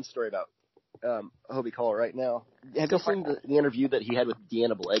tell one story about Hobie Cole right now. Have you seen the interview that he had with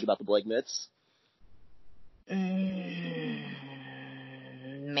Deanna Blake about the Blake mitts?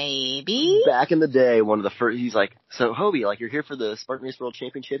 Maybe. Back in the day, one of the first, he's like, so Hobie, like, you're here for the Spartan Race World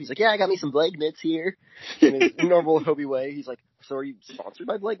Championship? He's like, yeah, I got me some Blake mitts here. In his normal Hobie way. He's like, so are you sponsored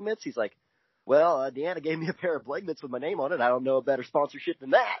by Blake mitts? He's like, Well, Deanna gave me a pair of Blegmans with my name on it. I don't know a better sponsorship than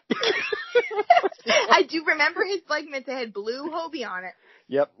that. I do remember his Blegmans that had blue Hobie on it.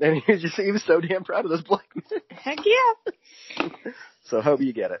 Yep, and he was so damn proud of those Blegmans. Heck yeah. So Hobie,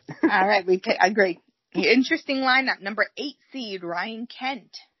 you get it. All right, I agree. Interesting lineup. Number 8 seed, Ryan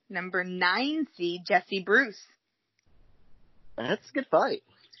Kent. Number 9 seed, Jesse Bruce. That's a good fight.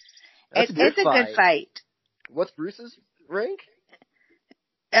 It's a good fight. What's Bruce's rank?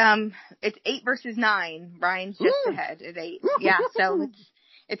 It's 8 versus 9. Ryan's just ahead at 8. Yeah, so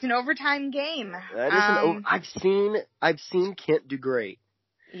it's an overtime game. That is I've seen Kent do great.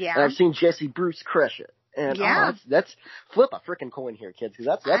 Yeah. And I've seen Jesse Bruce crush it. And that's flip a freaking coin here, kids, because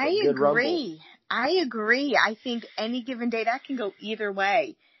that's a good rumble. I agree. I think any given day that can go either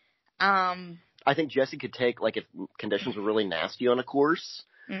way. I think Jesse could take, like, if conditions were really nasty on a course,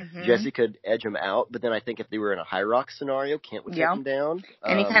 Jesse could edge him out. But then I think if they were in a high rock scenario, Kent would take him down.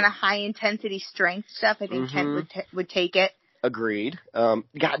 Any kind of high intensity strength stuff, I think Kent would take it. Agreed. God,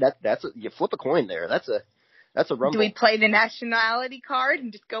 you flip a coin there. That's a rumble. Do we play the nationality card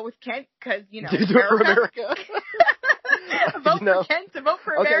and just go with Kent? Because, do it for America. A vote for Kent, a vote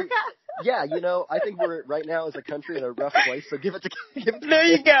for America. Yeah, I think we're right now as a country in a rough place, so give it to There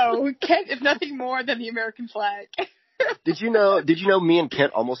you go. Kent is nothing more than the American flag. Did you know me and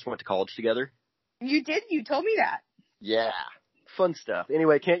Kent almost went to college together? You did? You told me that. Yeah. Fun stuff.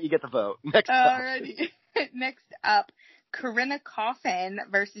 Anyway, Kent, you get the vote. Next Alrighty. Next up, Corinna Coffin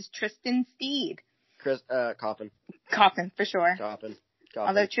versus Tristan Steed. Coffin. Coffin, for sure. Coffin.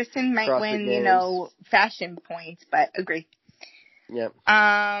 Although Tristan might win, fashion points, but agree. Yep.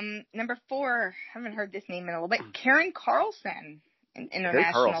 Number 4, haven't heard this name in a little bit. Karen Carlson, an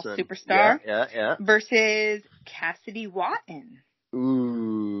international superstar. Yeah. Versus Cassidy Watton.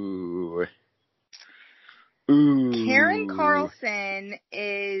 Ooh. Karen Carlson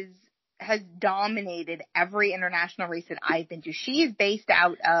has dominated every international race that I've been to. She is based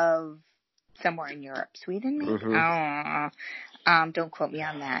out of somewhere in Europe. Sweden, maybe? Don't quote me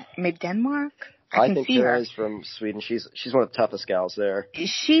on that. Maybe Denmark? I think Karen is from Sweden. She's one of the toughest gals there.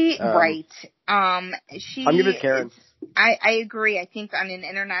 Right. I'm giving Karen. I agree. I think on an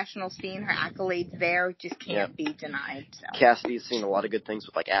international scene, her accolades there just can't be denied. So. Cassidy's seen a lot of good things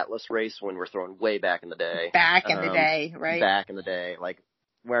with, like, Atlas Race when we're throwing way back in the day. Back in the day, right? Back in the day. Like,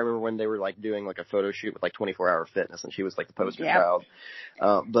 I remember when they were, like, doing, like, a photo shoot with, like, 24-hour fitness, and she was, like, the poster child.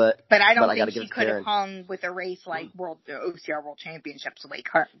 But I don't think she could have hung with a race like OCR World Championships the way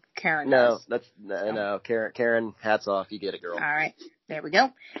Karen does. No, Karen, hats off. You get it, girl. All right. There we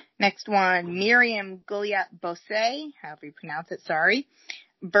go. Next one, Miriam Gulia-Bose, however you pronounce it, sorry,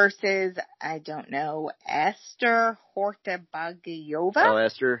 versus, I don't know, Esther Horta-Bagayova. Oh,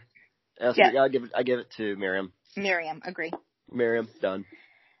 Esther. Yeah, I give it to Miriam. Miriam, agree. Miriam, done.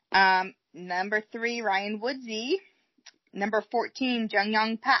 Number 3, Ryan Woodsy. Number 14,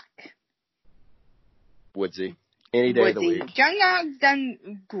 Jung-Young Park. Woodsy. Any day of the week. Jung-Young's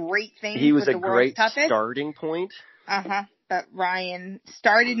done great things. He was with a the great toughest starting point. But Ryan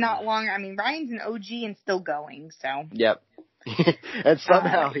started not long. I mean, Ryan's an OG and still going, so. Yep. And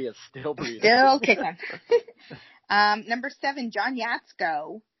somehow he is still breathing. Still kicking. Number 7, John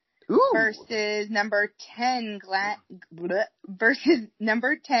Yatsko. Ooh. Versus number 10, Glenn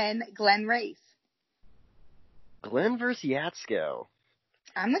Race. Glenn versus Yatsko.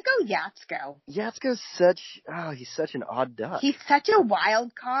 I'm gonna go Yatsko. Yatsko's he's such an odd duck. He's such a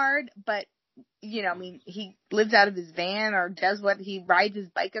wild card, but, I mean, he lives out of his van or he rides his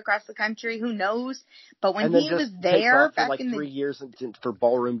bike across the country, who knows? But when he was there back in 3 years for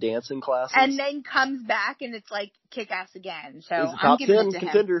ballroom dancing classes. And then comes back and it's like kick-ass again. So he's a top 10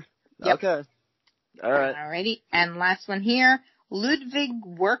 contender. Yep. Okay. All right. Alrighty. And last one here, Ludwig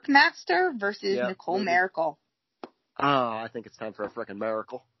Workmaster versus Nicole Miracle. Oh, I think it's time for a frickin'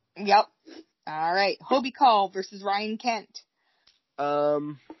 miracle. Yep. All right. Hobie Call versus Ryan Kent.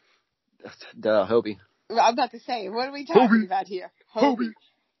 Hobie. I'm about to say, what are we talking about here? Hobie.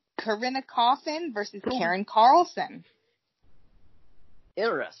 Corinna Coffin versus Karen Carlson.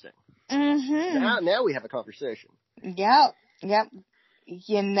 Interesting. Now we have a conversation. Yep.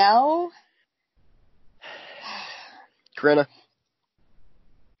 Corinna.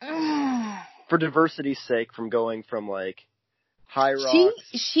 For diversity's sake, from going from, like, high rocks.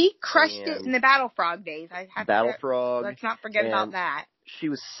 She crushed it in the Battle Frog days. Frog. Let's not forget about that. She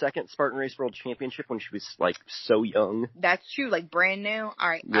was second Spartan Race World Championship when she was, like, so young. That's true, like brand new. All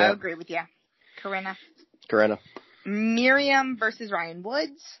right, yeah. I agree with you. Corinna. Miriam versus Ryan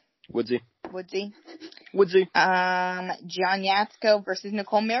Woods. Woodsy. John Yatsko versus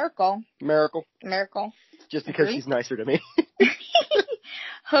Nicole Miracle. Miracle. Just because she's nicer to me.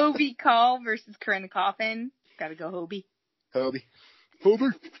 Hobie Call versus Corinna Coffin. Gotta go Hobie. Hobie.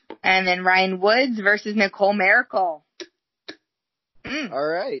 And then Ryan Woods versus Nicole Miracle. All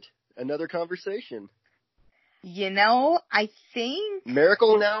right. Another conversation. You know, I think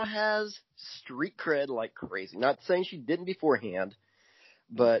Miracle now has street cred like crazy. Not saying she didn't beforehand,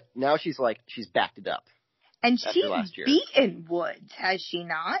 but now she's backed it up. And she's beaten Woods, has she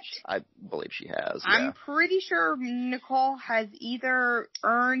not? I believe she has. I'm yeah. pretty sure Nicole has either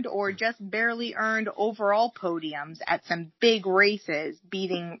earned or just barely earned overall podiums at some big races,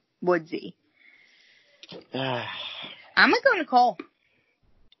 beating Woodsy. I'm gonna go Nicole.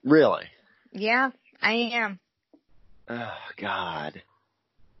 Really? Yeah, I am. Oh, God.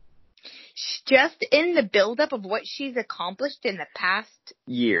 Just in the buildup of what she's accomplished in the past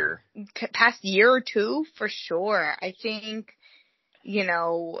year or two, for sure. I think, you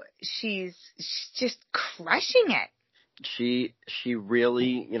know, she's just crushing it. She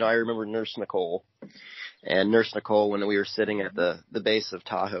really, you know, I remember Nurse Nicole. And Nurse Nicole, when we were sitting at the base of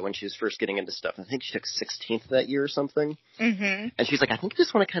Tahoe when she was first getting into stuff, I think she took 16th that year or something. Mm-hmm. And she's like, I think I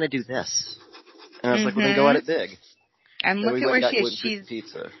just want to kind of do this. And I was like, well, then go at it big. And look at where she is. She's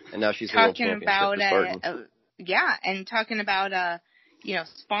pizza, and now she's talking about and talking about you know,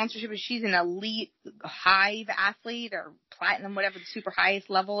 sponsorship. She's an elite Hive athlete or platinum, whatever the super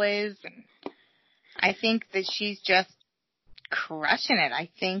highest level is. And I think that she's just crushing it. I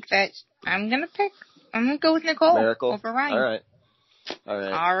think that I'm gonna go with Nicole Miracle over Ryan.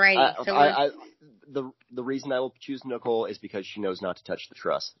 All right. So the reason I will choose Nicole is because she knows not to touch the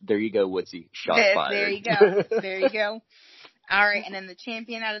truss. There you go, Woodsy. Shot fired. There you go. There you go. All right, and then the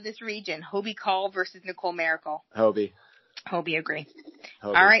champion out of this region, Hobie Call versus Nicole Miracle. Hobie agree. Hobie.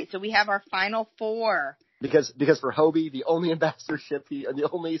 All right, so we have our final four. Because for Hobie, the only ambassadorship the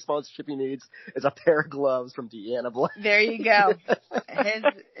only sponsorship he needs is a pair of gloves from Deanna Black. There you go.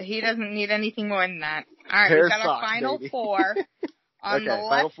 He doesn't need anything more than that. All right, we've got our final four. On the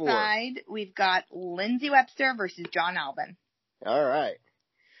left side, we've got Lindsay Webster versus John Albin. All right.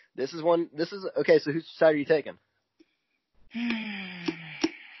 Okay, so whose side are you taking? And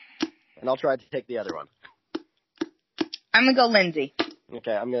I'll try to take the other one. I'm going to go Lindsay.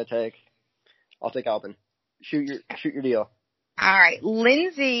 Okay, I'll take Albin. Shoot your deal. All right.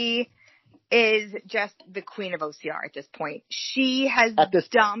 Lindsay is just the queen of OCR at this point. She has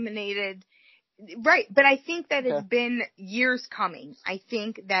dominated. Right, but I think that it's been years coming. I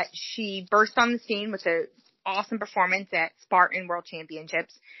think that she burst on the scene with an awesome performance at Spartan World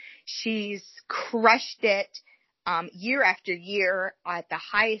Championships. She's crushed it year after year at the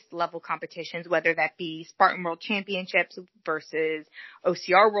highest level competitions, whether that be Spartan World Championships versus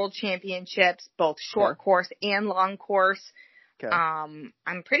OCR World Championships, both short course and long course. Okay.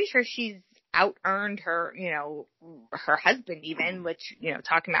 I'm pretty sure she's out-earned her, you know, her husband even, which, you know,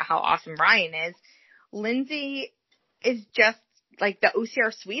 talking about how awesome Ryan is. Lindsay is just like the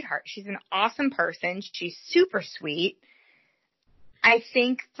OCR sweetheart. She's an awesome person. She's super sweet. I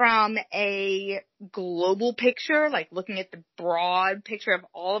think from a global picture, like looking at the broad picture of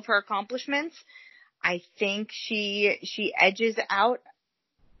all of her accomplishments, I think she edges out.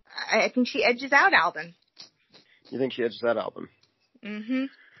 I think she edges out Albin. You think she edges out Albin? Mm-hmm.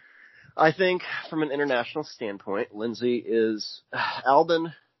 I think from an international standpoint, Lindsay is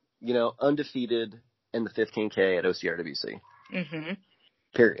Albin, you know, undefeated in the 15K at OCRWC. Mm-hmm.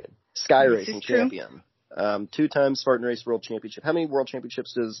 Period. Sky Racing champion. 2-time Spartan Race World Championship. How many World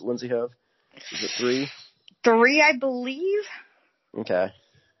Championships does Lindsay have? Is it 3? 3, I believe. Okay.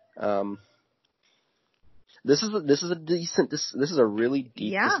 This is a really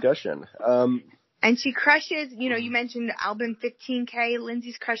deep discussion. And she crushes, you know, you mentioned Albin 15K,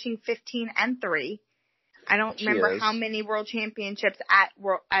 Lindsay's crushing 15 and 3. I don't remember how many world championships at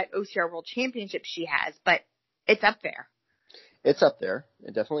OCR World Championships she has, but it's up there. It's up there.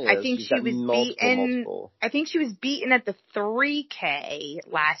 It definitely is. I think she was beaten. I think she was beaten at the 3K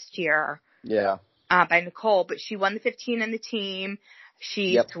last year. Yeah. By Nicole, but she won the 15 in the team.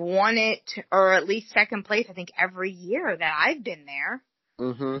 She's won it, or at least second place, I think, every year that I've been there.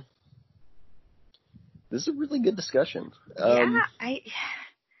 Mm-hmm. This is a really good discussion.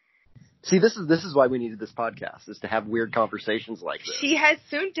 See, this is why we needed this podcast, is to have weird conversations like this. She has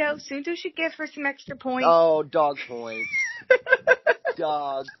Sunto. Sunto should give her some extra points. Oh, dog points.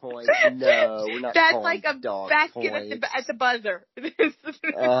 Dog points. No, we're not. That's like a basket at the buzzer.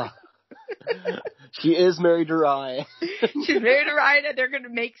 She is married to Ryan. She's married to Ryan, and they're going to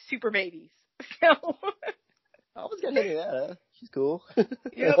make super babies. So. I was going to do that, huh? She's cool.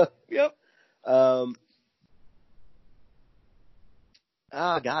 Yep.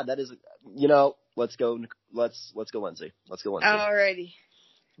 God, that is, you know, let's go Lindsay. Let's go Lindsay. Alrighty.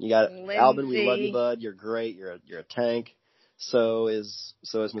 You got Lindsay. Albin. We love you, bud. You're great. You're a tank. So is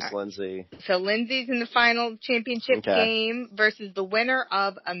Miss Lindsay. So Lindsay's in the final championship game versus the winner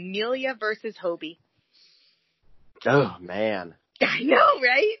of Amelia versus Hobie. Oh man. I know,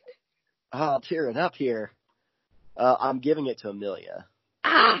 right? Oh, tearing up here. I'm giving it to Amelia.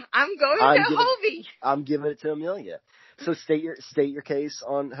 I'm going to Hobie. I'm giving it to Amelia. So state your case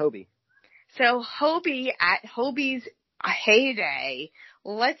on Hobie. So Hobie, at Hobie's heyday,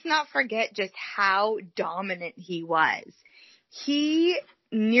 let's not forget just how dominant he was. He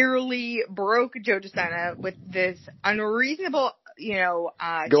nearly broke Joe DeSena with this unreasonable, go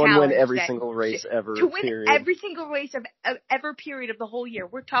and challenge. Win every single race ever. To win period. every single race of ever period of the whole year.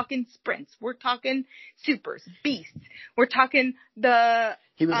 We're talking sprints. We're talking supers, beasts. We're talking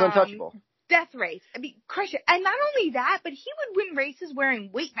He was untouchable. Death race. I mean, crush it. And not only that, but he would win races wearing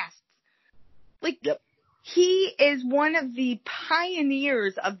weight vests. Yep. He is one of the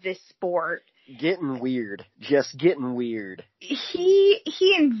pioneers of this sport. Getting weird. Just getting weird. He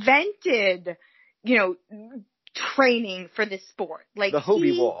invented, training for this sport. The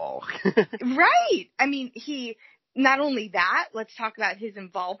Hobie Wall. Right. I mean, not only that, let's talk about his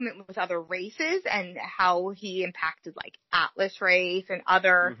involvement with other races and how he impacted Atlas Race and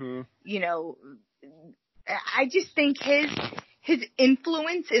other, I just think his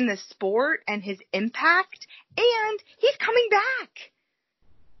influence in the sport and his impact, and he's coming back.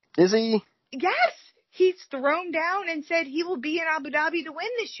 Is he? Yes. He's thrown down and said he will be in Abu Dhabi to win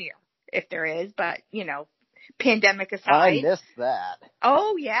this year, if there is, but, pandemic aside. I missed that.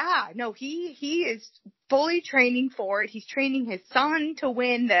 Oh, yeah. No, he is fully training for it. He's training his son to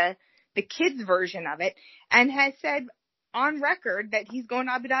win the kids version of it and has said on record that he's going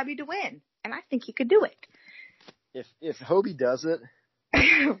to Abu Dhabi to win. And I think he could do it. If Hobie does it.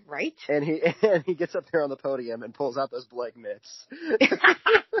 Right. And he gets up there on the podium and pulls out those Blake mitts. In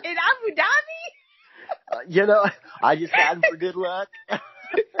Abu Dhabi? I just got him for good luck.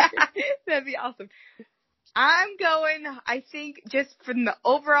 That'd be awesome. I think just from the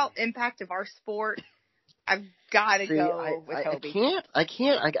overall impact of our sport, I've got to go with Hobie. I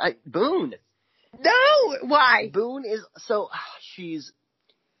can't. Boone. No! Why? Boone is, she's,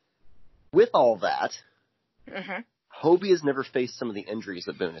 with all that, Hobie has never faced some of the injuries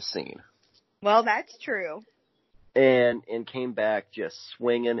that Boone has seen. Well, that's true. And came back just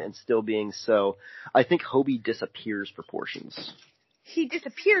swinging and still being so. I think Hobie disappears proportions. He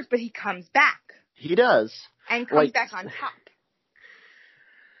disappears, but he comes back. He does. And comes back on top.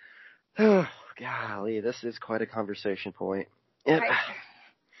 Oh, golly, this is quite a conversation point. And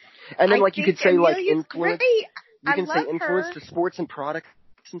then, you could say, influence. Great. You can say influence to sports and products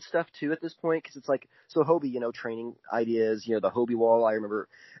and stuff, too, at this point. Because it's so Hobie, training ideas, the Hobie Wall. I remember,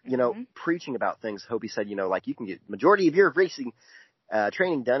 preaching about things. Hobie said, you can get majority of your racing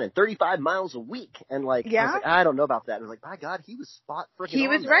training done in 35 miles a week. And I was I don't know about that. And I was by God, he was spot freaking He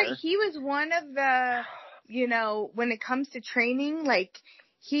was on right. there. He was one of the, when it comes to training,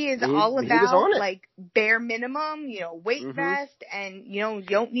 he is all about bare minimum, weight vest, and you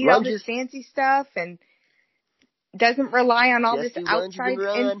don't need all this fancy stuff, and doesn't rely on all this outside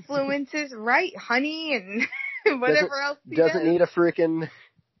influences, right? Honey and whatever else. Doesn't need a freaking.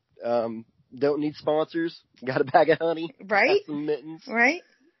 Don't need sponsors. Got a bag of honey. Right. Got some mittens. Right.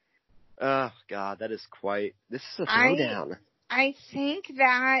 Oh God, this is a throwdown. I think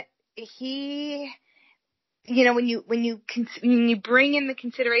that he, when you bring in the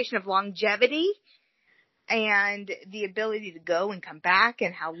consideration of longevity and the ability to go and come back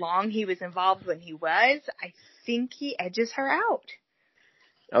and how long he was involved when he was, I think he edges her out.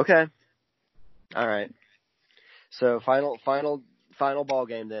 Okay. All right. So final ball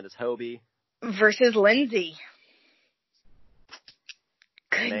game then is Hobie versus Lindsay.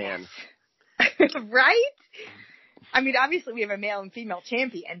 Goodness. Man. Right? I mean, obviously we have a male and female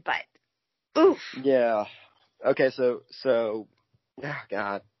champion, but oof. Yeah. Okay, so oh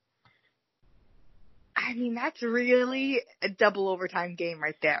God. I mean, that's really a double overtime game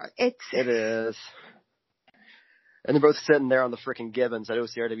right there. It is. And they're both sitting there on the frickin' Gibbons at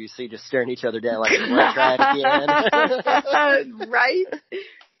OCRWC just staring each other down like, let's try it again. Right?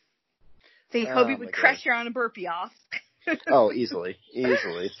 See, Hobie would crush her on a burpee off. Oh, easily.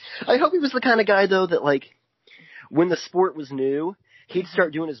 I hope he was the kind of guy, though, that, when the sport was new, he'd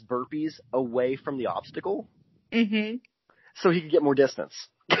start doing his burpees away from the obstacle. Mm-hmm. So he could get more distance.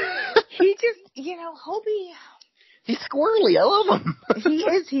 He just, Hobie... He's squirrely. I love him. He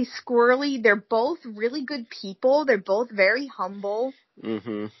is. He's squirrely. They're both really good people. They're both very humble.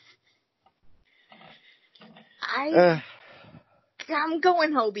 Mm-hmm. I'm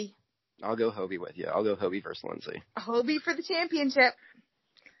going Hobie. I'll go Hobie with you. I'll go Hobie versus Lindsay. Hobie for the championship.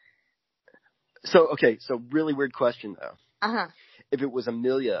 So really weird question though. Uh-huh. If it was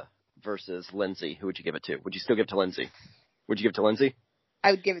Amelia versus Lindsay, who would you give it to? Would you still give it to Lindsay? Would you give it to Lindsay?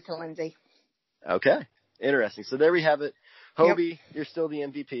 I would give it to Lindsay. Okay. Interesting. So there we have it. Hobie, You're still the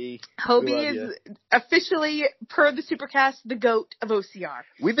MVP. Hobie is officially, per the Supercast, the GOAT of OCR.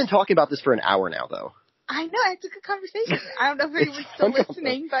 We've been talking about this for an hour now, though. I know. It's a good conversation. I don't know if anyone's still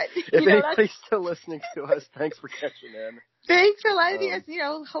listening, but if anybody's still listening to us, thanks for catching in. Thanks for letting us,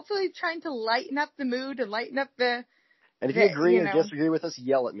 hopefully trying to lighten up the mood and lighten up the... And if you agree or disagree with us,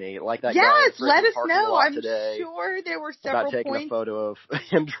 yell at me. Like that guy. Yes, let us know. I'm today sure there were several about taking points. A photo of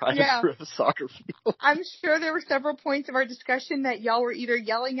him driving through a soccer field. I'm sure there were several points of our discussion that y'all were either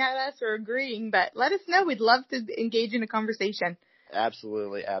yelling at us or agreeing, but let us know. We'd love to engage in a conversation.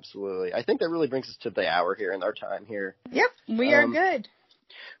 Absolutely, absolutely. I think that really brings us to the hour here in our time here. Yep, we are good.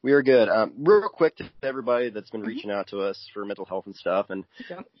 We are good. Real quick to everybody that's been reaching out to us for mental health and stuff, and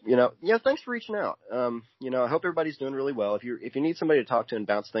thanks for reaching out. I hope everybody's doing really well. If you need somebody to talk to and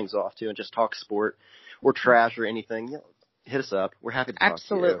bounce things off to, and just talk sport or trash or anything, hit us up. We're happy to talk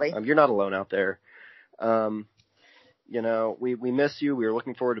to you. You're not alone out there. We miss you. We are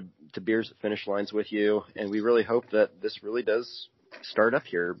looking forward to beers at finish lines with you, and we really hope that this really does start up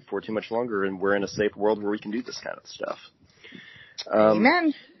here before too much longer, and we're in a safe world where we can do this kind of stuff.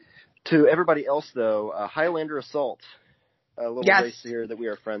 Amen. To everybody else, though, Highlander Assault, a little race here that we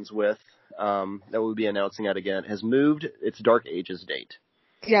are friends with, that we'll be announcing out again, has moved its Dark Ages date.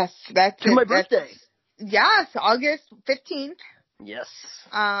 Yes, that's to my birthday. Yes, August 15th. Yes.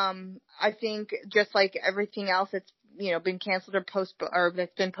 I think just like everything else that's been canceled or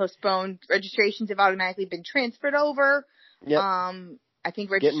that's been postponed, registrations have automatically been transferred over. Yep. I think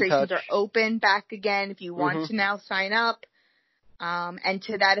registrations are open back again if you want to now sign up. And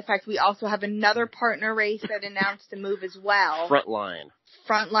to that effect, we also have another partner race that announced a move as well.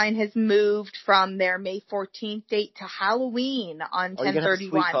 Frontline has moved from their May 14th date to Halloween on 10/31. Are you gonna have a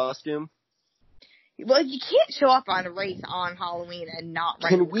sweet costume? Well, you can't show up on a race on Halloween and not run.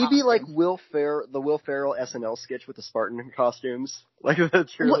 Can we be like the Will Ferrell SNL sketch with the Spartan costumes? Like the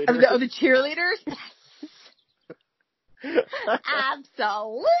cheerleaders? The cheerleaders?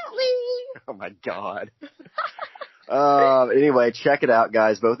 Absolutely. Oh my God. Anyway, check it out,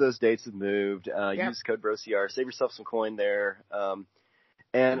 guys. Both those dates have moved. Use code BROCR. Save yourself some coin there.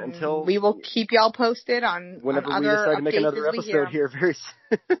 And until we will keep y'all posted on whenever on we decide to make another episode here very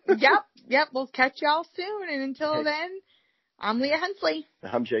soon. Yep. We'll catch y'all soon. And until then, I'm Leah Hensley.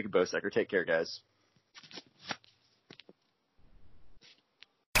 I'm Jacob Bosecker. Take care, guys.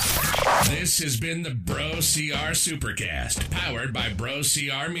 This has been the BroCR Supercast, powered by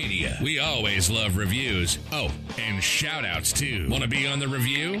BroCR Media. We always love reviews. Oh, and shout-outs, too. Want to be on the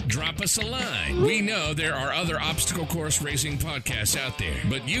review? Drop us a line. We know there are other obstacle course racing podcasts out there,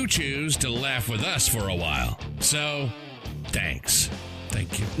 but you choose to laugh with us for a while. So, thanks.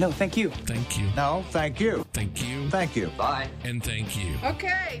 Thank you. No, thank you. Thank you. No, thank you. Thank you. Thank you. Bye. And thank you.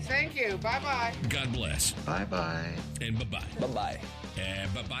 Okay, thank you. Bye-bye. God bless. Bye-bye. And bye-bye. Bye-bye.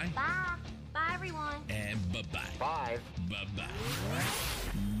 And bye-bye. Bye. Bye, everyone. And bye-bye. Bye. Bye-bye.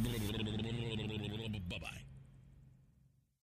 Bye-bye.